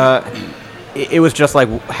 But it was just like,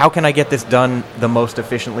 how can I get this done the most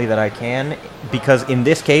efficiently that I can? Because in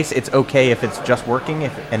this case, it's okay if it's just working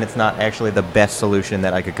and it's not actually the best solution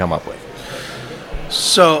that I could come up with.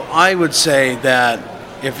 So I would say that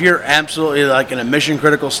if you're absolutely like in a mission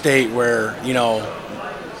critical state where,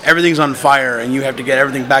 everything's on fire and you have to get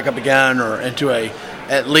everything back up again or into a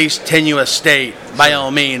at least tenuous state, by all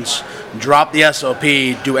means, drop the SOP,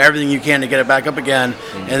 do everything you can to get it back up again,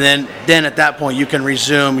 and then at that point you can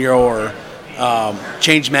resume your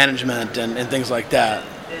change management and things like that.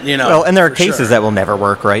 Well, and there are cases that will never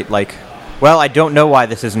work, right? Like, well, I don't know why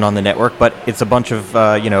this isn't on the network, but it's a bunch of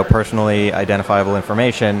personally identifiable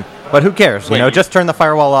information. But who cares? Just turn the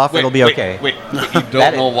firewall off. It'll be okay. Wait, you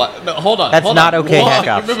don't know what? No, hold on. That's not okay, hack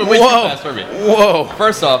ops. You're moving way too fast for me. Whoa.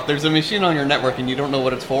 First off, there's a machine on your network and you don't know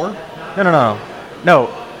what it's for? No.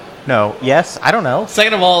 Yes, I don't know.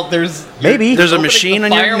 Second of all, there's a machine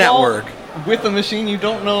on your network. With a machine you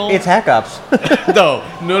don't know. It's hack ops. No.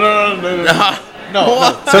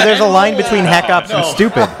 No. So there's a line between hack ops and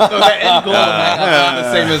stupid. So the end goal of hack ops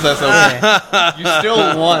is the same as SOP. You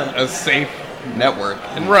still want a safe network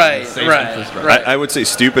and safe infrastructure. I would say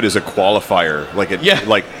stupid is a qualifier.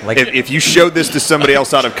 If you showed this to somebody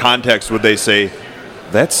else out of context, would they say,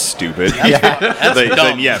 that's stupid?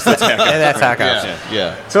 Then yes, that's hack ops. That's hack ops.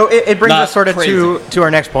 Yeah. So it brings Not us sort of crazy. to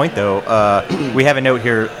our next point, though. We have a note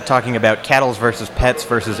here talking about cattle versus pets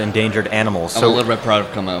versus endangered animals. I'm a little bit proud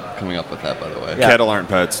of coming up with that, by the way. Yeah. Cattle aren't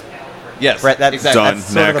pets. Yes, Brett, that's exactly. Done.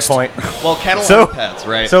 That's sort of the point. Well, cattle aren't pets,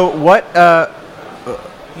 right? So what?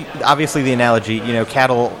 Obviously, the analogy,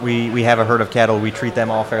 cattle. We have a herd of cattle. We treat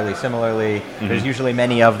them all fairly similarly. Mm-hmm. There's usually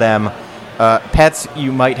many of them. Pets,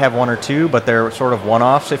 you might have one or two, but they're sort of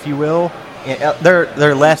one-offs, if you will.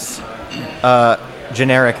 They're less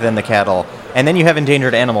generic than the cattle. And then you have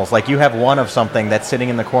endangered animals. Like you have one of something that's sitting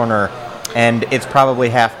in the corner, and it's probably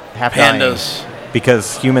half pandas dying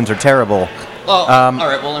because humans are terrible. Well, all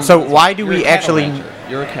right. Well, so why do we actually?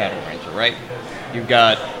 You're a cattle rancher, right? You've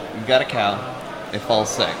got a cow. It falls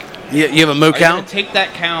sick. You have a moo cow? Are you going to take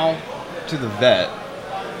that cow to the vet?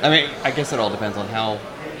 I mean, I guess it all depends on how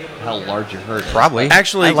large your herd is. Probably.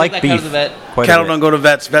 Actually, I like beef. Cattle don't go to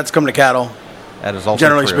vets. Vets come to cattle. That is also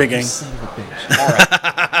generally true. speaking. Son of a bitch. All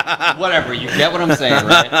right. Whatever. You get what I'm saying,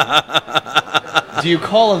 right? Do you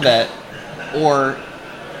call a vet, or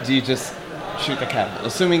do you just shoot the cattle?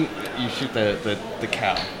 Assuming you shoot the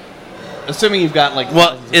cow. Assuming you've got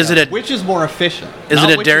which is more efficient? Is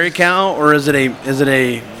it a dairy cow or is it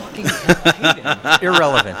a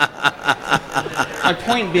irrelevant? My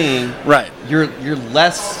point being, right? You're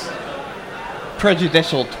less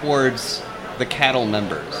prejudicial towards the cattle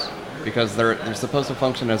members because they're supposed to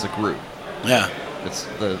function as a group. Yeah. It's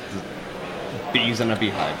the bees in a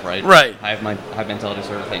beehive, right? Right. Hive mentality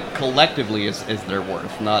sort of thing. Collectively is their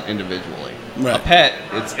worth, not individually. Right. A pet,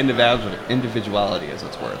 it's individuality is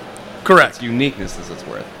its worth. Correct. Its uniqueness is its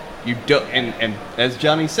worth. You don't, and as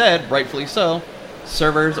Johnny said, rightfully so,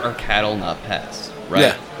 servers are cattle, not pets, right?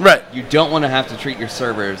 Yeah, right. You don't want to have to treat your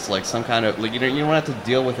servers like some kind of, you don't have to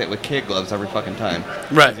deal with it with kid gloves every fucking time.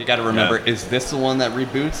 Right. You got to remember, is this the one that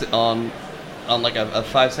reboots on like a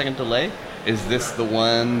 5-second delay? Is this the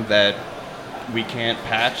one that we can't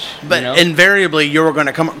patch. But invariably, you're going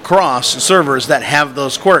to come across servers that have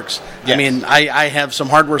those quirks. Yes. I mean, I have some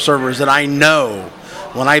hardware servers that I know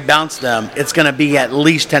when I bounce them, it's going to be at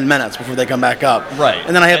least 10 minutes before they come back up. Right.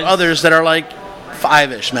 And then I have others that are like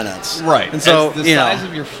 5-ish minutes. Right. And so, as the size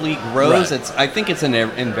of your fleet grows, I think it's an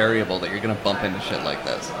invariable that you're going to bump into shit like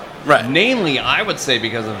this. Right. Namely, I would say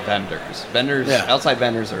because of vendors. Outside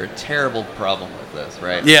vendors are a terrible problem with this,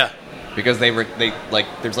 right? Yeah. Because there's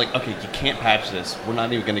like, okay, you can't patch this. We're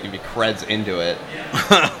not even going to give you creds into it.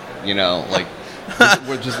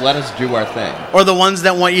 Just let us do our thing. Or the ones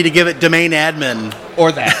that want you to give it domain admin.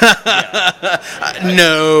 Or that.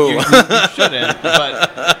 No. You shouldn't,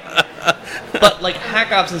 but like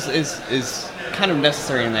HackOps is kind of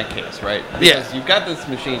necessary in that case, right? Because you've got this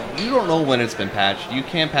machine, you don't know when it's been patched, you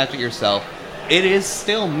can't patch it yourself. It is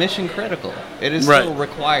still mission critical. It is still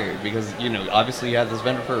required because obviously you have this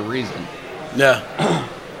vendor for a reason. Yeah.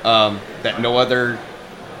 That no other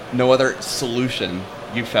solution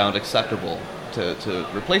you found acceptable to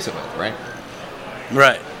replace it with, right?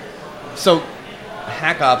 Right. So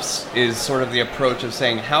HackOps is sort of the approach of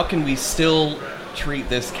saying, how can we still treat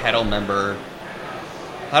this cattle member?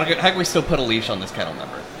 How can we still put a leash on this cattle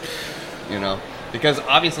member? Because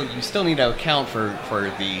obviously you still need to account for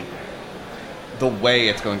the way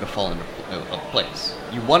it's going to fall into place.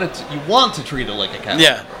 You want to treat it like a cattle.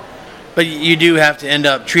 Yeah. But you do have to end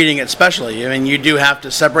up treating it specially. I mean, you do have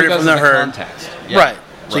to separate it from the herd. Context. Yeah. Right.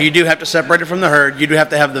 So you do have to separate it from the herd. You do have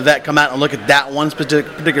to have the vet come out and look at that one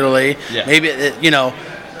particularly. Yeah. Maybe,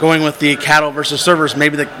 going with the cattle versus servers,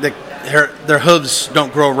 maybe their hooves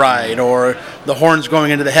don't grow right or the horns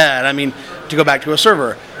going into the head. I mean, to go back to a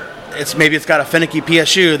server, it's got a finicky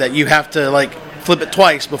PSU that you have to, flip it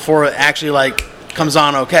twice before it actually, comes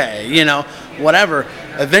on okay. Whatever.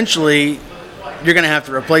 Eventually, you're going to have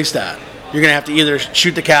to replace that. You're going to have to either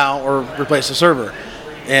shoot the cow or replace the server.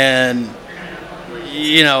 And,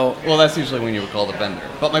 Well, that's usually when you would call the vendor.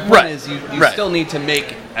 But my point is you still need to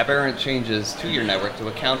make aberrant changes to your network to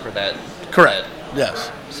account for that. Correct.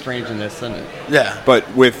 Yes. Strangeness in it. Yeah.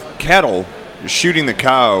 But with cattle, shooting the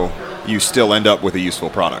cow, you still end up with a useful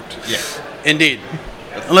product. Yeah. Indeed.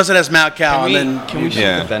 Unless it has mad cow, Can we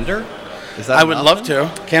shoot the vendor? Is that I would love to.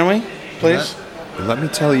 Can we? Please? Let me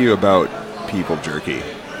tell you about people jerky.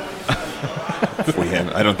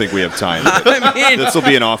 I don't think we have time. This will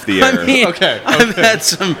be an off the air. Okay. I've had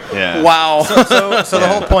some. Yeah. Wow. So the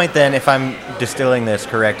whole point then, if I'm distilling this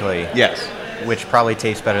correctly, Yes. which probably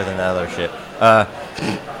tastes better than the other shit,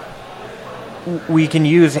 we can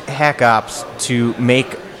use HackOps to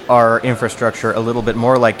make our infrastructure a little bit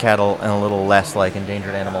more like cattle and a little less like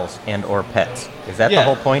endangered animals and or pets. Is that the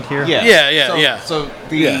whole point here? Yeah. So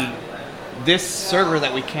this server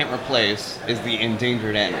that we can't replace is the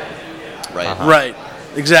endangered animal, right? Right.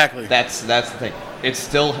 Exactly. That's the thing. It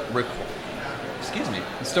still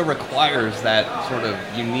requires that sort of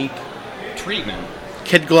unique treatment.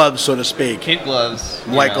 Kid gloves, so to speak. Kid gloves,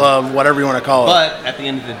 white glove, whatever you want to call it. But at the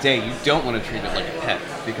end of the day, you don't want to treat it like a pet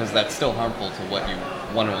because that's still harmful to what you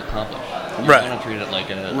want to accomplish. You want to treat it like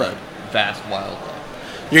a vast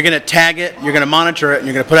wildlife. You're going to tag it, you're going to monitor it, and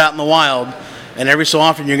you're going to put it out in the wild, and every so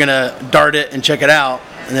often you're going to dart it and check it out,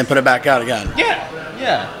 and then put it back out again.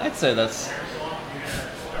 Yeah, I'd say that's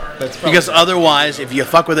because otherwise, if you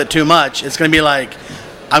fuck with it too much, it's going to be like,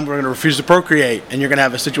 I'm going to refuse to procreate, and you're going to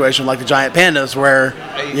have a situation like the giant pandas where,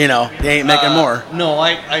 they ain't making more. No,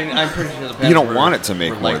 I'm pretty sure the pandas You don't want it to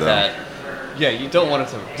make more, though. That. Yeah, you don't want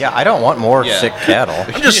it to. Yeah, I don't want more sick cattle.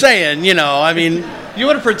 I'm just saying, you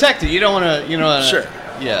want to protect it. You don't want to, Sure.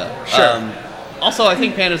 Yeah. Sure. Also, I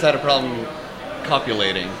think pandas had a problem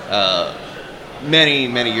copulating many,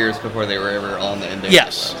 many years before they were ever on the endangered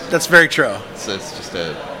list. That's very true. So it's just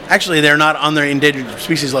a... Actually, they're not on their endangered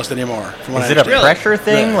species list anymore. Is it a pressure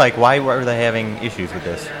thing? Like, why were they having issues with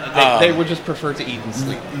this? They would just prefer to eat and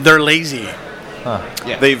sleep. They're lazy. Huh.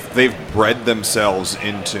 Yeah. They've bred themselves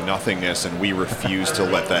into nothingness, and we refuse to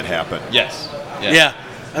let that happen. Yes. Yeah.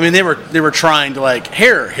 I mean, they were trying to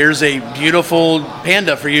here's a beautiful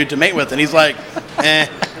panda for you to mate with, and he's like, They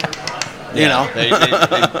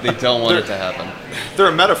don't want it to happen. They're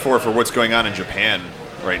a metaphor for what's going on in Japan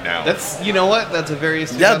right now. That's a very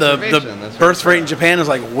astute the observation. birth rate in Japan is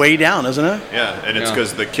way down, isn't it? Yeah, and it's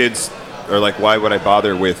because the kids are like, why would I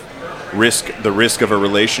bother with the risk of a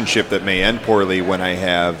relationship that may end poorly when I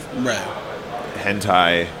have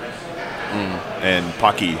hentai and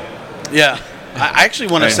paki? Yeah. I actually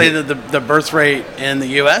want to say that the birth rate in the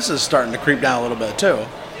U.S. is starting to creep down a little bit, too.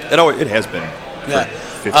 It has been for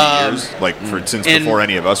 50 years, since before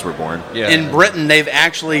any of us were born. Yeah. In Britain, they've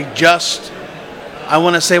actually just, I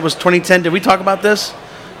want to say it was 2010. Did we talk about this?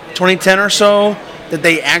 2010 or so that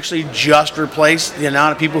they actually just replaced the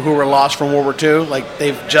amount of people who were lost from World War II. Like,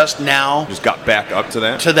 they've just now got back up to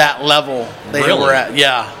that level they really? were at.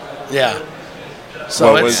 Yeah.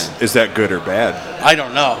 So is that good or bad? I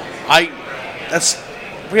don't know.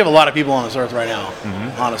 We have a lot of people on this earth right now,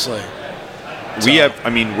 honestly.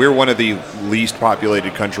 We're one of the least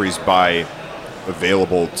populated countries by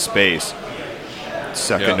available space.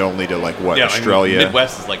 Second only to Australia.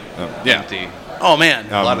 Midwest is empty. Oh man,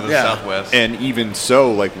 a lot of the Southwest. And even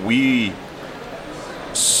so, we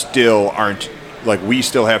still aren't we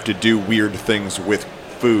still have to do weird things with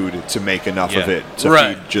food to make enough of it to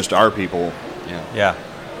feed just our people.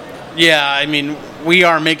 Yeah, I mean, we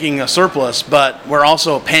are making a surplus, but we're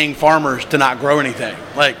also paying farmers to not grow anything.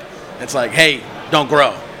 It's like, hey, don't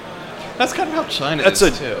grow. That's kind of how China is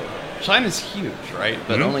too. China's huge, right?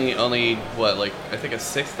 But only what, I think a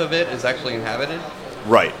sixth of it is actually inhabited.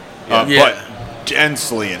 Right. But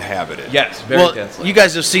densely inhabited. Yes, very densely. You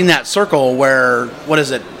guys have seen that circle where, what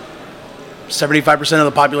is it? 75% of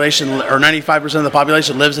the population or 95% of the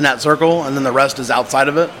population lives in that circle, and then the rest is outside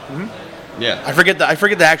of it. Mm-hmm. Yeah, I forget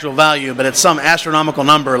the actual value, but it's some astronomical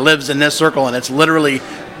number lives in this circle, and it's literally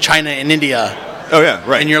China and India. Oh yeah,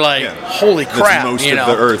 right. And you're like, holy crap! Most of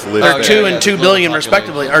the Earth lives there. 2 and 2 billion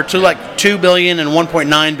respectively, or 2 billion and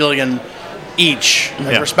 1.9 billion each,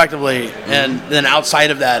 respectively, and then outside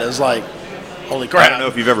of that is holy crap! I don't know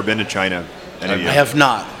if you've ever been to China. I have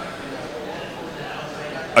not.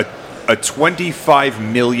 A 25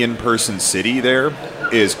 million person city there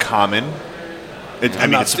is common.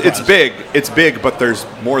 It's big. It's big, but there's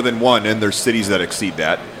more than one, and there's cities that exceed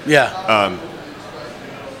that. Yeah.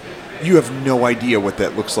 You have no idea what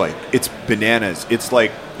that looks like. It's bananas. It's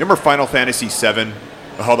remember Final Fantasy VII?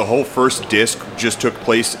 How the whole first disc just took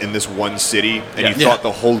place in this one city, and you thought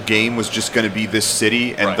the whole game was just going to be this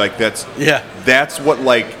city, and that's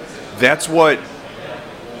what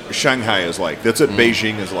Shanghai is like. That's what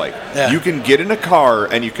Beijing is like. Yeah. You can get in a car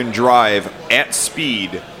and you can drive at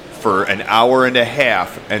speed for an hour and a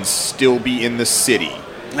half and still be in the city.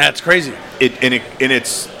 That's crazy.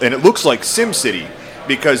 It looks like Sim City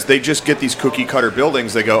because they just get these cookie cutter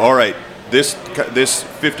buildings. They go, all right, this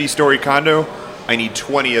 50-story condo, I need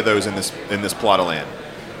 20 of those in this plot of land.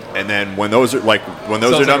 And then when those are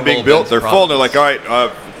done being built, they're full. And they're like, all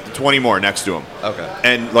right, 20 more next to them. Okay.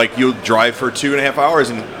 And you'll drive for 2.5 hours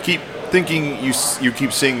and keep thinking you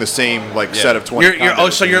keep seeing the same set of 20.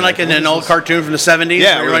 So you're like in an old cartoon from the 70s.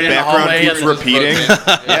 Yeah, where the background keeps repeating.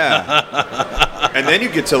 Yeah. And then you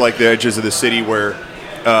get to the edges of the city where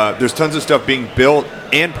there's tons of stuff being built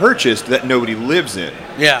and purchased that nobody lives in.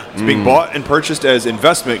 Yeah. It's being bought and purchased as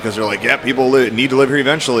investment because they're like, people need to live here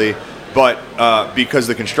eventually. But because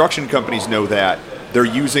the construction companies know that, they're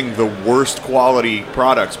using the worst quality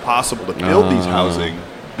products possible to build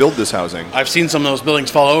this housing. I've seen some of those buildings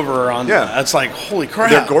fall over on. Yeah, that's holy crap.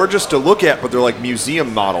 They're gorgeous to look at, but they're like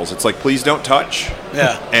museum models. It's please don't touch.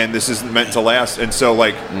 Yeah. And this isn't meant to last. And so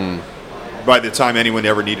by the time anyone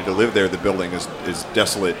ever needed to live there, the building is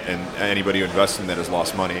desolate, and anybody who invests in that has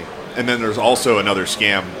lost money. And then there's also another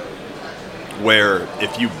scam where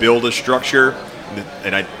if you build a structure,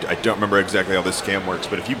 and I don't remember exactly how this scam works,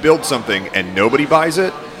 but if you build something and nobody buys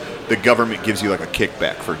it, the government gives you a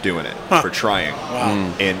kickback for doing it, for trying.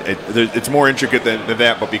 Wow. And it's more intricate than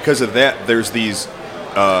that, but because of that, there's these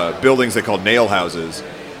buildings they call nail houses.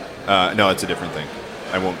 No, that's a different thing.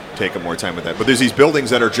 I won't take up more time with that. But there's these buildings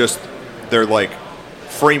that are they're like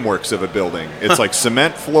frameworks of a building. It's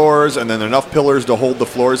cement floors, and then enough pillars to hold the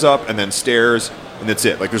floors up, and then stairs, and that's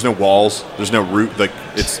it. There's no walls, there's no roof.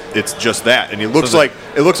 It's just that, and it looks like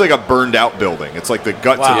a burned out building. It's like the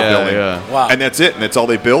guts of the building. Yeah. Wow. And that's it, and that's all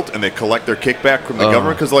they built, and they collect their kickback from the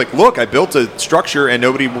government because look, I built a structure and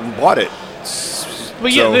nobody bought it.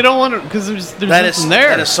 But they don't want to because there's nothing there.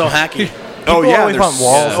 That is so hacky. People always want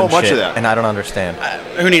walls so and much shit, of that, and I don't understand.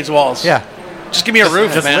 Who needs walls? Yeah. Just give me a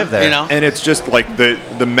roof, just man. Live there. And it's just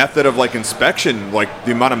the method of inspection,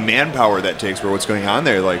 the amount of manpower that takes for what's going on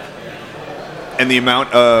there, and the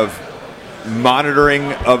amount of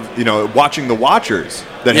monitoring of watching the watchers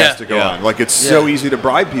that has to go on. It's so easy to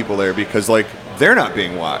bribe people there because they're not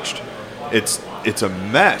being watched. It's a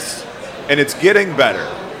mess, and it's getting better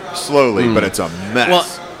slowly, but it's a mess. Well,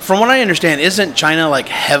 from what I understand, isn't China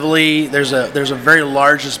heavily? There's a very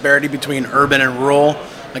large disparity between urban and rural.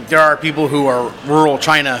 There are people who are rural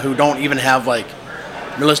China who don't even have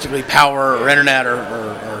realistically power or internet or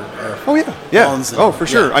phones. For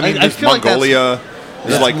sure. I mean, I feel Mongolia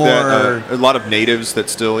is more, that. A lot of natives that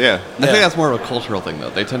still. I think that's more of a cultural thing, though.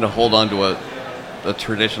 They tend to hold on to a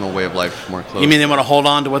traditional way of life more closely. You mean they want to hold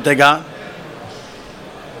on to what they got?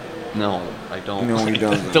 No. I don't. No, he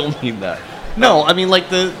doesn't. I don't mean that. No, I mean like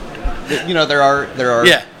the there are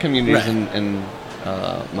communities in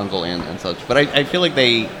Mongolian and such, but I feel like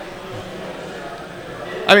they.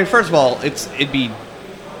 I mean, first of all, it'd be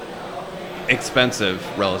expensive,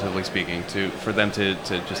 relatively speaking, for them to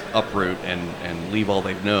just uproot and leave all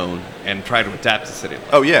they've known and try to adapt to city life.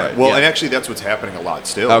 Oh yeah, right? well, and actually that's what's happening a lot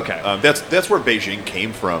still. Okay, that's where Beijing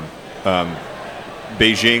came from.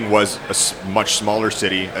 Beijing was a much smaller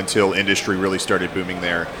city until industry really started booming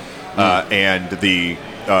there, and the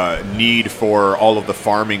need for all of the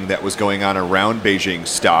farming that was going on around Beijing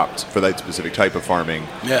stopped for that specific type of farming.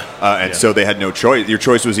 So they had no choice. Your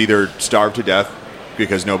choice was either starve to death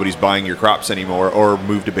because nobody's buying your crops anymore, or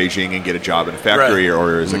move to Beijing and get a job in a factory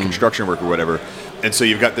or as a construction worker or whatever. And so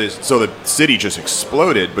you've got this. So the city just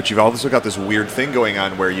exploded, but you've also got this weird thing going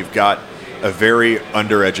on where you've got a very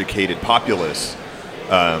undereducated populace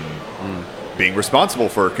being responsible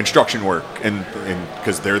for construction work, and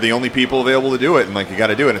because they're the only people available to do it, and like you got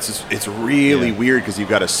to do it. It's really weird because you've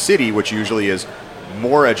got a city which usually is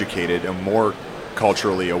more educated and more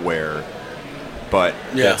culturally aware, but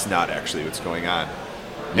that's not actually what's going on.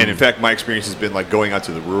 And in fact, my experience has been like going out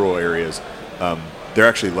to the rural areas. They're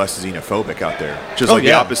actually less xenophobic out there, just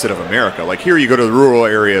the opposite of America. Like here, you go to the rural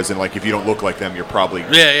areas, and like if you don't look like them, you're probably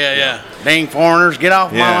Dang foreigners, get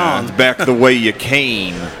off my lawn. It's back the way you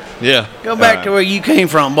came. Go back to where you came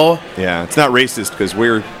from, boy. Yeah, it's not racist because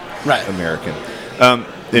we're American. And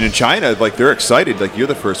in China, like they're excited. Like you're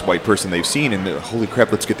the first white person they've seen, and holy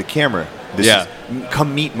crap, let's get the camera.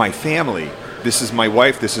 Come meet my family. This is my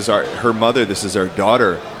wife. This is her mother. This is our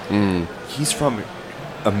daughter. He's from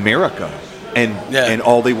America, and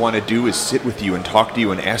all they want to do is sit with you and talk to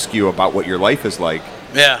you and ask you about what your life is like.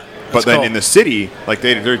 Yeah. But then in the city, like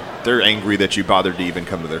they're angry that you bothered to even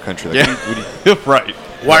come to their country. Like, right.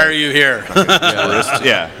 Why are you here? Right.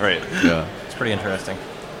 Yeah. It's pretty interesting.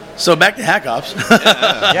 So back to Hack Ops.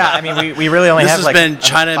 I mean, we really only this have has been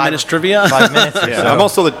China Minutes Trivia. 5 minutes or so. I'm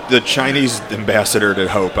also the Chinese ambassador to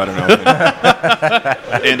Hope. I don't know.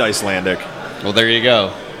 And Icelandic. Well, there you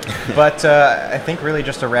go. But I think really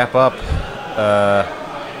just to wrap up,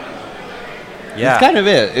 That's kind of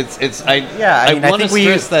it. I want to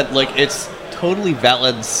stress that like it's totally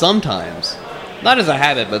valid sometimes. Not as a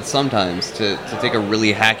habit, but sometimes to take a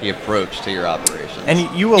really hacky approach to your operations. And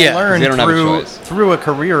you will learn through a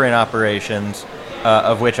career in operations,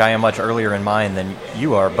 of which I am much earlier in mine than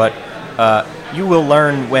you are, but you will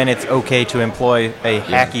learn when it's okay to employ a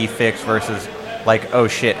hacky fix versus like, oh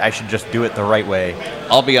shit, I should just do it the right way.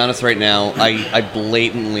 I'll be honest right now, I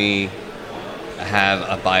blatantly have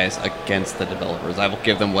a bias against the developers. I will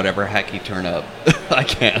give them whatever hacky turn up I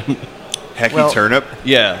can. Hacky turnip?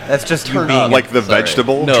 Yeah. That's just turn you being up. Like the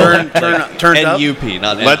vegetable? No. Turned up? N-U-P,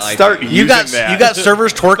 not Let's N-I-P. start using that. You got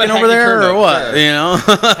servers twerking over there or what? You know?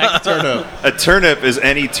 Hacky turnip. A turnip is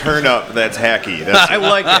any turnip that's hacky. I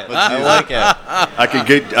like it. I like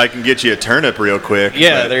it. I can get you a turnip real quick.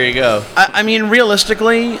 Yeah, there you go. I mean,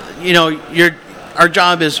 realistically, you know, our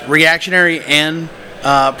job is reactionary and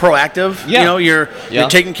proactive. Yeah. You know, you're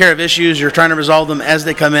taking care of issues. You're trying to resolve them as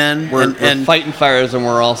they come in. We're fighting fires, and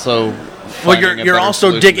we're also you're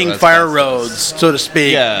also digging fire roads, so to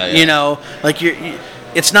speak. Yeah. You know, like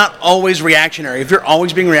it's not always reactionary. If you're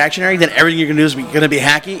always being reactionary, then everything you're going to do is going to be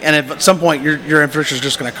hacky, and at some point your infrastructure is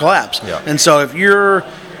just going to collapse. Yeah. And so if you're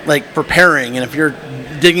like preparing, and if you're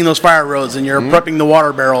digging those fire roads, and you're prepping the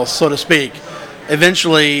water barrels, so to speak,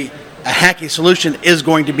 eventually a hacky solution is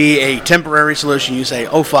going to be a temporary solution. You say,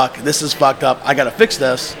 oh fuck, this is fucked up, I got to fix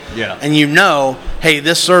this. Yeah. And you know, hey,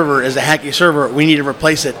 this server is a hacky server, we need to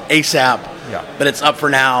replace it ASAP. Yeah. But it's up for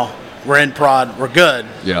now, we're in prod, we're good.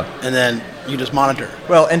 Yeah. And then you just monitor.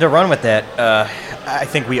 Well, and to run with that, I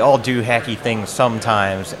think we all do hacky things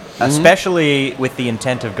sometimes, especially with the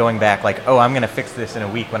intent of going back like, oh, I'm going to fix this in a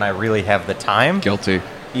week when I really have the time. Guilty.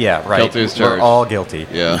 Yeah, right. Guilty as We're charged. all guilty.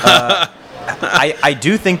 Yeah. I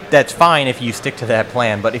do think that's fine if you stick to that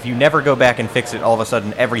plan, but if you never go back and fix it, all of a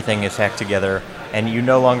sudden everything is hacked together, and you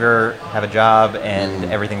no longer have a job, and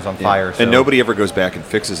everything's on fire. So. And nobody ever goes back and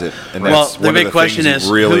fixes it. And Well, that's the one big of the question things is,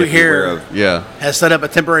 you really who have to be aware here of. has set up a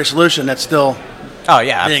temporary solution that's still Oh,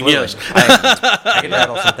 yeah, being absolutely. used? I can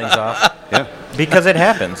rattle some things off. Yeah. Because it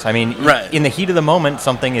happens. I mean, Right. in the heat of the moment,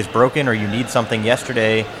 something is broken or you need something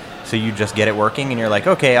yesterday, so you just get it working, and you're like,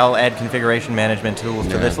 okay, I'll add configuration management tools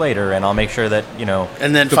to this later, and I'll make sure that, you know...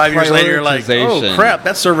 And then The 5 years later, you're like, oh prioritization crap,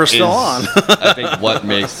 that server's still on. I think what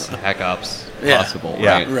makes hack ops possible,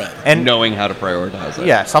 Yeah. right? Right. And knowing how to prioritize it.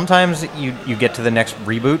 yeah, sometimes you get to the next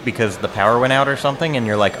reboot because the power went out or something, and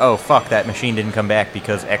you're like, oh, fuck, that machine didn't come back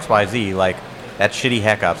because XYZ. Like, that's shitty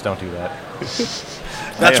hack ops. Don't do that.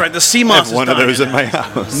 That's right. The CMOS. I have one of those in my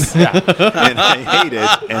house, and I hate it,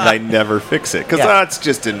 and I never fix it because that's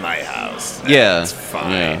just in my house. Yeah, it's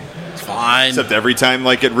fine. Yeah. It's fine. Except every time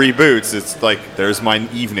like it reboots, it's like there's my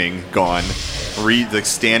evening gone. Like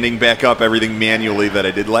standing back up everything manually that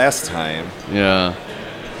I did last time. Yeah.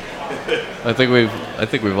 I think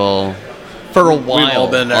we've all for a while all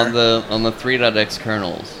been there. on the 3.x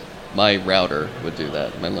kernels. My router would do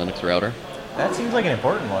that. My Linux router. That seems like an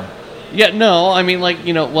important one. Yeah, no, I mean, like,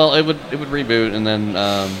 you know, well, it would reboot, and then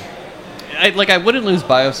I wouldn't lose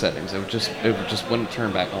BIOS settings. It would just wouldn't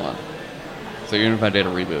turn back on. So even if I did a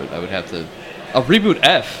reboot, I would have to reboot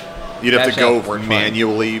F. You'd have to go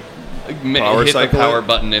manually power hit cycle the power it?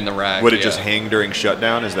 button in the rack. Would it just hang during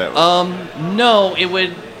shutdown? Is that? No, it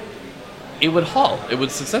would halt. It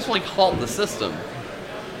would successfully halt the system,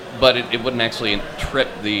 but it wouldn't actually trip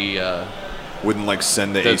the. Wouldn't like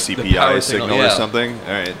send the the ACPI power signal signal, or yeah. something?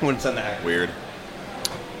 All right. Wouldn't send that. Weird.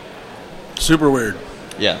 Super weird.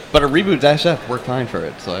 Yeah, but a reboot -F worked fine for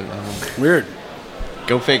it. So I Weird.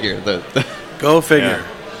 go figure. Go figure.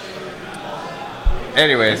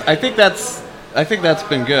 Anyways, I think that's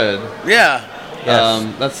been good. Yeah. Yes.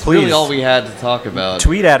 That's Please. really all we had to talk about.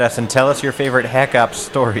 Tweet at us and tell us your favorite hack ops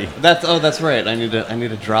story. That's right. I need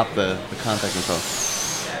to drop the contact info.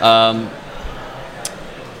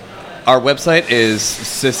 Our website is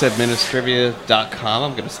sysadministrivia.com.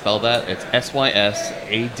 I'm going to spell that. It's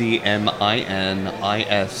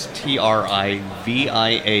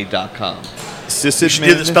sysadministrivia.com. You should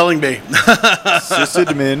do the spelling bee.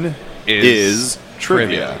 Sysadmin is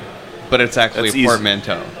trivia. But it's actually That's a easy.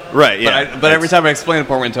 portmanteau. Right, yeah. But every time I explain a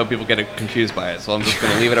portmanteau, people get confused by it. So I'm just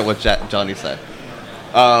going to leave it at what Johnny said.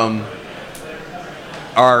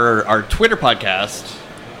 Our Twitter podcast,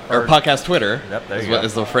 or podcast Twitter, Yep, there is, you go.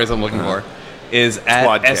 is the phrase I'm looking for, is at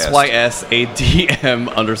Swadcast.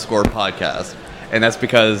 SYSADM_podcast. And that's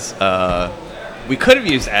because we could have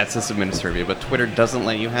used at sysadministrivia, but Twitter doesn't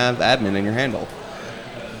let you have admin in your handle.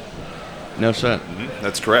 No shit.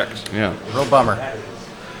 That's correct. Yeah. Real bummer.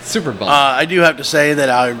 Super bummed. I do have to say that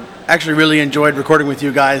I actually really enjoyed recording with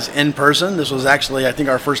you guys in person. This was actually, I think,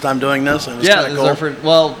 our first time doing this. It was yeah, kind this of is cool. our first,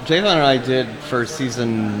 well, Jayvon and I did for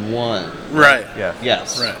season 1. Right. Yeah.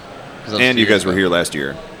 Yes. Right. 'Cause that was And 2 you years guys were ago. here last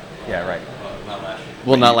year. Yeah, right.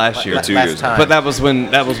 Well, not last year. 2 Last years. time. But that was when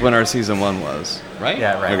our season 1 was, right?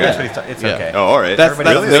 Yeah, right. Okay. That's what it's Yeah. okay. Oh, all right. That's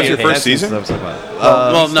really? That was your the- first that's season? what I was talking about.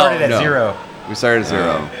 Well, We started at no. 0. We started at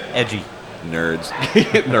 0. Edgy. Nerds.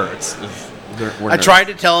 Nerds. We're I nerds. tried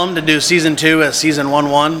to tell him to do season 2 as season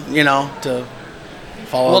 1-1, you know, to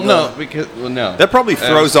follow Well, the... no, no. That probably It was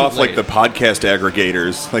throws too off like late. the podcast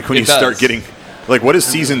aggregators. Like when It you start does. getting, like, what does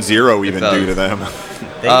season 0 even do does. to them?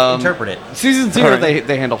 They interpret it. Season 0 Alright.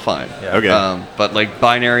 they handle fine. Yeah. Okay. But like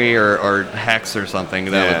binary or hex or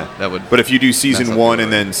something that would. But if you do mess season up 1 your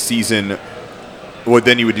and then season, well,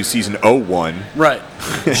 then you would do season 01, Right.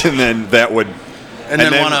 and then that would. And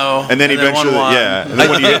then 1-0. and then eventually, 1-1. yeah. And then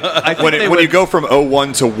when you I think when, they when you would- go from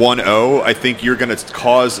 01 to 10, I think you're going to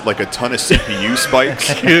cause like a ton of CPU spikes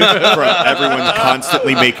from everyone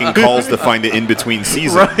constantly making calls to find the in between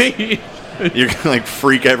seasons. Right. You're going to like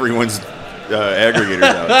freak everyone's aggregators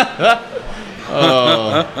out.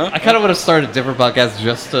 I kind of would have started different podcasts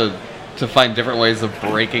just to find different ways of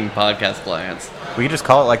breaking podcast clients. We could just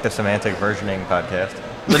call it like the semantic versioning podcast.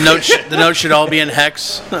 The notes should all be in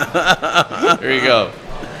hex. There you go.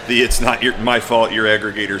 The it's not my fault your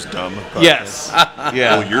aggregator's dumb. podcast. Yes.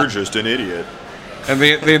 Yeah. Well, you're just an idiot. And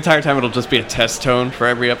the entire time it'll just be a test tone for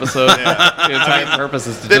every episode. The entire purpose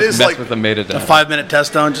is to that just is mess like with the metadata. A 5-minute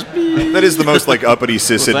test on. Just That is the most like uppity that?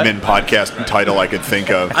 sysadmin podcast title I could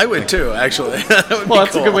think of. I would too, actually. That would Well, be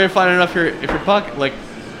that's cool. a good way of finding out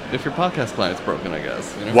if your podcast client's broken, I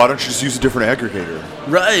guess. You know? Why don't you just use a different aggregator?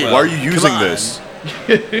 Right. Why are you using Come on. this?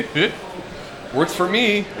 Works for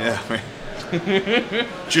me. Yeah.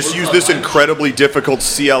 Just use this incredibly difficult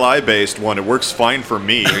CLI-based one. It works fine for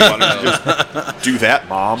me. Why don't you just do that,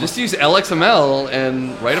 Mom? Just use LXML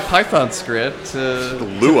and write a Python script to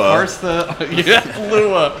Lua. parse the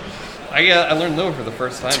Lua. I learned Lua for the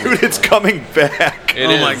first time. Dude, it's coming back. It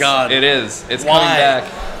Oh is. my God. It is. It's Why? coming back.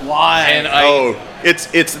 Why? And I Oh,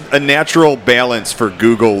 it's a natural balance for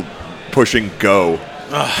Google pushing Go.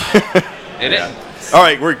 it is. All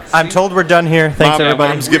right, I'm told we're done here. Thanks, Mom,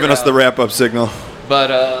 everybody. Mom's giving us the wrap-up signal. But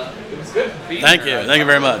it was good. being Thank here. you. Thank you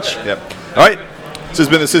very much. Yep. All right. This has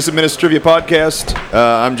been the Sysadmin Trivia Podcast.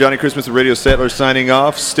 I'm Johnny Christmas of Radio Statler signing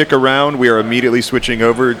off. Stick around. We are immediately switching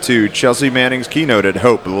over to Chelsea Manning's keynote at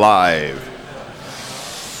Hope Live.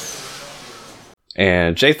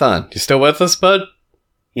 And Jathan, you still with us, bud?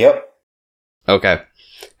 Yep. Okay.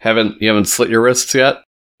 You haven't slit your wrists yet?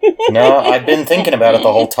 No, I've been thinking about it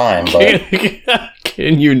the whole time, but...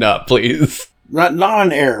 Can you not, please? Not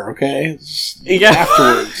on air, okay? Yeah.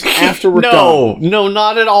 Afterwards. After we're No, done. no,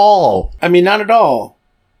 not at all. I mean, not at all.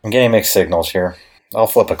 I'm getting mixed signals here. I'll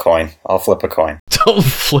flip a coin. Don't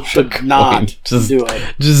flip the coin. Not just do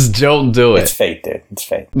it. Just don't do it. It's fate, dude. It's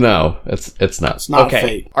fate. No, it's not. It's not okay.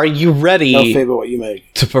 fate. Are you ready No fate but what you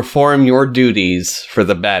make. to perform your duties for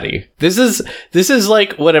the baddie? This is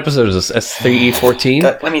like, what episode is this? S3E14?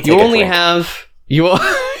 Let me take You a only drink. have you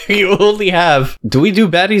only have. Do we do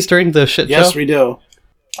baddies during the shit Yes, show? we do.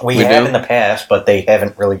 We We have do? in the past, but they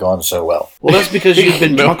haven't really gone so well. Well, that's because you've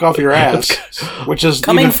been No. drunk off your ass, which is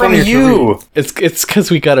Coming even from funnier for me. you! It's because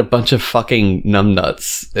we got a bunch of fucking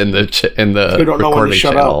numbnuts in the Who don't know when to recording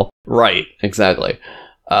shut channel. Right, exactly.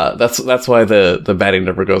 That's why the baddie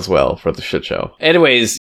never goes well for the shit show.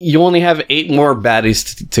 Anyways, you only have 8 more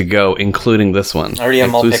baddies to go, including this one. I already have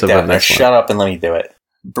them all picked inclusive out. of Now this one. shut up and let me do it.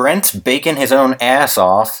 Brent's baking his own ass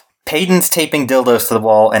off. Payton's taping dildos to the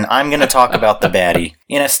wall, and I'm going to talk about the baddie.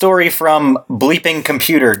 In a story from Bleeping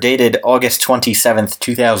Computer, dated August 27th,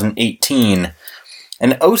 2018,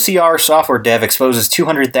 an OCR software dev exposes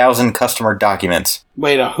 200,000 customer documents.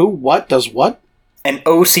 Wait, who? What? Does what? An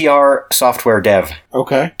OCR software dev.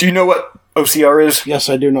 Okay. Do you know what OCR is? Yes,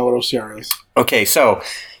 I do know what OCR is. Okay, so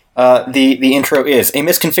the intro is a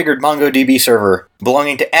misconfigured MongoDB server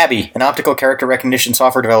belonging to Abby, an optical character recognition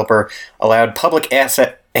software developer, allowed public asses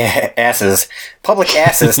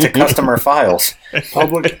to customer files.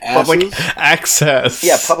 Public asses? access.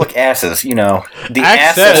 Yeah, public asses. You know, the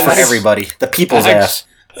Access. asses for everybody, the people's ass.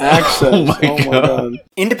 Access. Oh my God.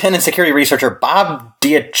 Independent security researcher Bob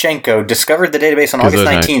Diachenko discovered the database on August Good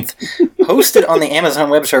night. 19th, hosted on the Amazon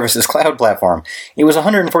Web Services cloud platform. It was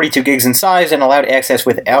 142 gigs in size and allowed access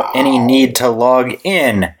without any need to log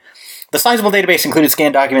in. The sizable database included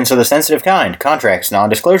scanned documents of the sensitive kind, contracts,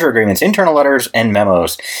 non-disclosure agreements, internal letters, and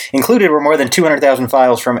memos. Included were more than 200,000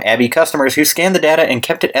 files from Abby customers who scanned the data and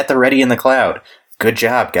kept it at the ready in the cloud. Good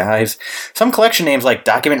job, guys. Some collection names like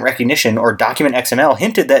Document Recognition or Document XML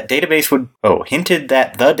hinted that the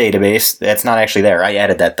database, that's not actually there, I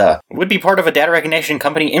added that would be part of a data recognition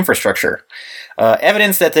company infrastructure.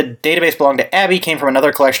 Evidence that the database belonged to Abby came from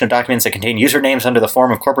another collection of documents that contained usernames under the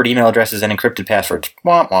form of corporate email addresses and encrypted passwords.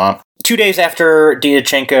 Womp womp. 2 days after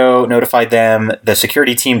Diachenko notified them, the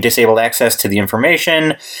security team disabled access to the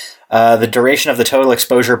information. The duration of the total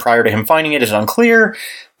exposure prior to him finding it is unclear,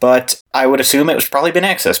 but I would assume it was probably been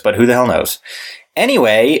accessed, but who the hell knows?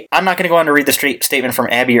 Anyway, I'm not going to go on to read the statement from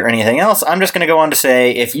Abby or anything else. I'm just going to go on to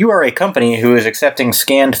say, if you are a company who is accepting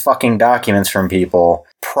scanned fucking documents from people,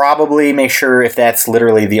 probably make sure if that's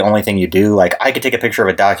literally the only thing you do. Like, I could take a picture of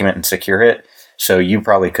a document and secure it, so you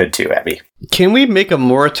probably could too, Abby. Can we make a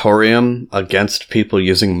moratorium against people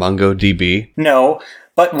using MongoDB? No,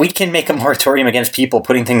 but we can make a moratorium against people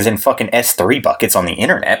putting things in fucking S3 buckets on the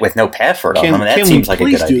internet with no password on them. That seems like a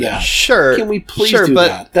good idea. That? Sure. Can we please sure, do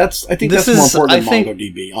but that? I think this that's more is- important I than think-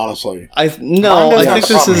 MongoDB, honestly. I Mongo's think not this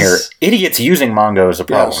the problem is here. Idiots using Mongo is a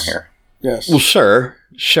problem Yes. here. Yes. well, sure,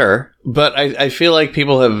 but I feel like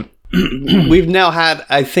people have. We've now had,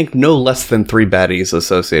 I think, no less than 3 baddies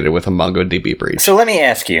associated with a MongoDB breach. So let me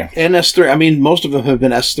ask you. And S3. I mean, most of them have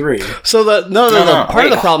been S3. So No, part of wait.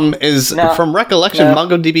 the problem is, No, from recollection, no.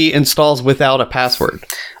 MongoDB installs without a password.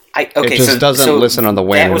 It just doesn't listen on the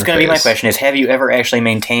WAN That was going to be my interface. question: is have you ever actually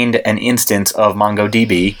maintained an instance of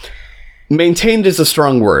MongoDB? Maintained is a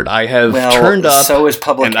strong word. I have Well, turned up. so is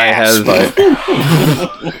public and ass,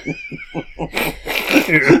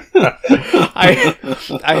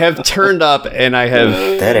 I have turned up and I have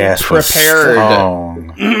that ass prepared.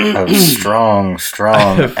 was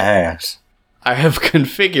strong ass. I have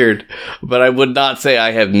configured, but I would not say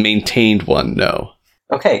I have maintained one. No.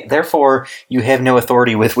 Okay, therefore you have no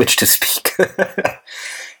authority with which to speak.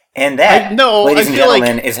 And that, ladies and feel like-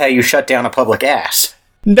 gentlemen, is how you shut down a public ass.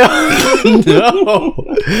 No,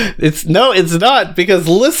 it's not, because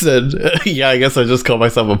listen, yeah, I guess I just call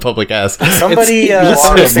myself a public ass. Somebody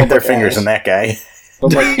Listen. ought to stick their fingers in that guy.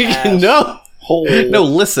 No,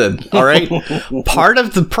 listen, all right? Part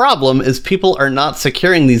of the problem is people are not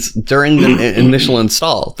securing these during the initial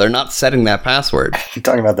install. They're not setting that password. You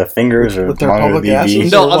talking about the fingers or With their public asses?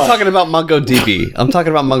 MongoDB? No, Or I'm what? talking about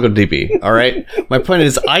MongoDB, all right? My point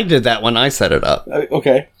is, I did that when I set it up.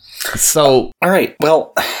 Okay. So, All right,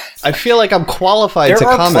 well, I feel like I'm qualified there to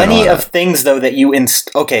are comment plenty on of it. things, though, that you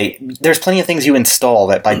there's plenty of things you install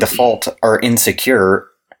that by default are insecure.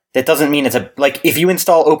 That doesn't mean it's if you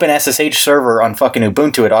install OpenSSH server on fucking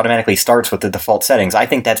Ubuntu, it automatically starts with the default settings. I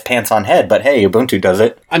think that's pants on head, but hey, Ubuntu does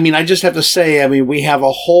it. I mean, I just have to say, we have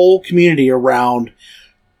a whole community around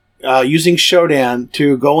using Shodan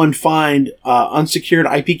to go and find unsecured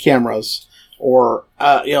IP cameras or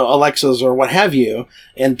Alexas or what have you,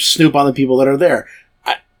 and snoop on the people that are there.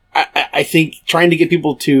 I think trying to get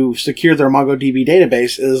people to secure their MongoDB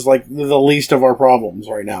database is like the least of our problems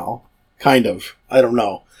right now. Kind of. I don't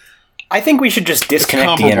know. I think we should just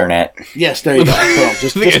disconnect the internet. Yes, there you go. Boom.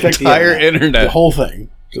 Just the disconnect entire internet. The whole thing.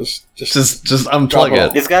 Just unplug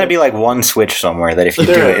it. There's got to be like one switch somewhere that if you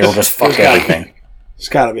do it, it'll just fuck everything. It's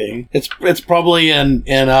gotta be. It's probably in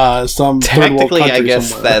some technically. Third world country I guess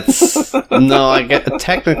somewhere. that's no. I guess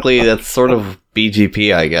technically that's sort of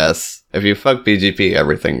BGP. I guess if you fuck BGP,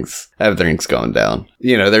 everything's going down.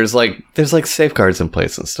 There's like safeguards in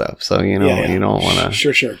place and stuff. So you don't want to.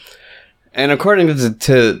 Sure. And according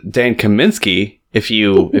to Dan Kaminsky, if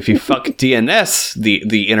you fuck DNS,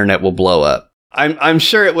 the internet will blow up. I'm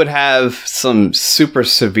sure it would have some super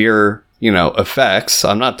severe effects.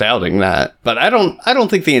 I'm not doubting that, but I don't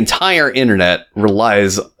think the entire internet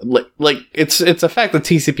relies like it's a fact that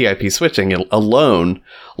TCP/IP switching alone,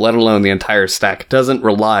 let alone the entire stack, doesn't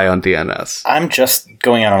rely on DNS. I'm just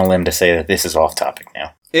going out on a limb to say that this is off topic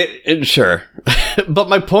now. It sure, but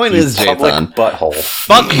my point is, Jathan, butthole.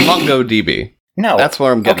 Fuck MongoDB. No, that's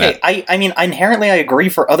where I'm getting at. I mean, inherently I agree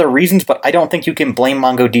for other reasons, but I don't think you can blame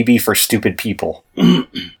MongoDB for stupid people.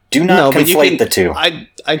 Do not conflate the two.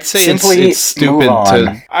 I'd say simply it's stupid move on.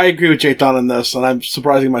 to. I agree with Jathan on this, and I'm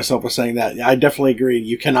surprising myself with saying that. I definitely agree.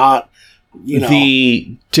 You cannot.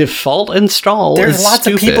 The default install. There's lots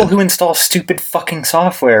stupid. of people who install stupid fucking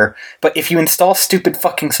software, but if you install stupid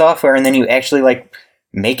fucking software and then you actually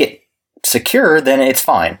make it secure, then it's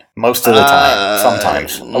fine. Most of the time.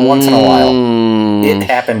 Sometimes. Once in a while. It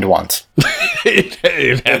happened once. it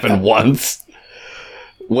happened once.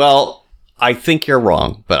 Well, I think you're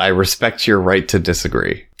wrong, but I respect your right to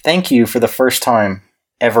disagree. Thank you for the first time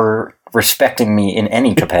ever respecting me in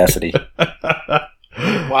any capacity.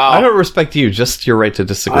 Wow. I don't respect you, just your right to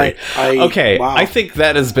disagree. Okay, wow. I think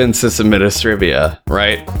that has been Sysadministrivia, Trivia,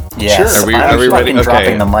 right? Yes. Sure. Are we ready? Okay.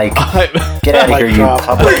 Dropping the mic. Get out of here, you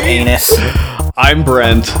public anus. I'm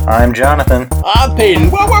Brent. I'm Jonathan. I'm Peyton.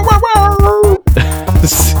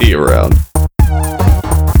 See you around.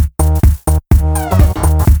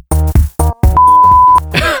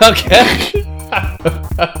 Okay.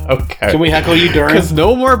 Okay. Can we heckle you during? Because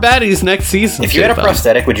no more baddies next season. If you had a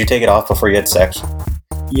prosthetic, would you take it off before you had sex?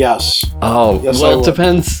 Yes. Oh, Yes, well, it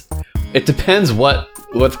depends. It depends what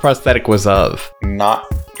the prosthetic was of. Not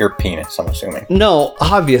your penis, I'm assuming. No,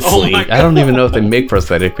 obviously. I don't even know if they make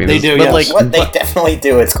prosthetic penis. They do, but yes. What they definitely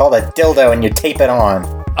do. It's called a dildo, and you tape it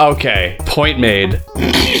on. Okay, point made.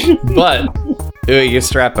 But you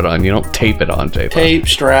strap it on. You don't tape it on, Jay. Tape,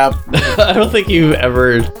 strap. I don't think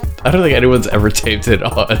anyone's ever taped it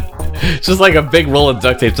on. It's just like a big roll of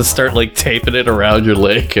duct tape to start taping it around your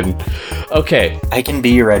leg and okay. I can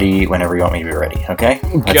be ready whenever you want me to be ready, okay?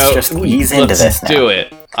 Let's just ease into this now. Let's do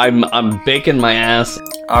it. I'm baking my ass.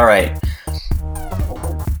 All right.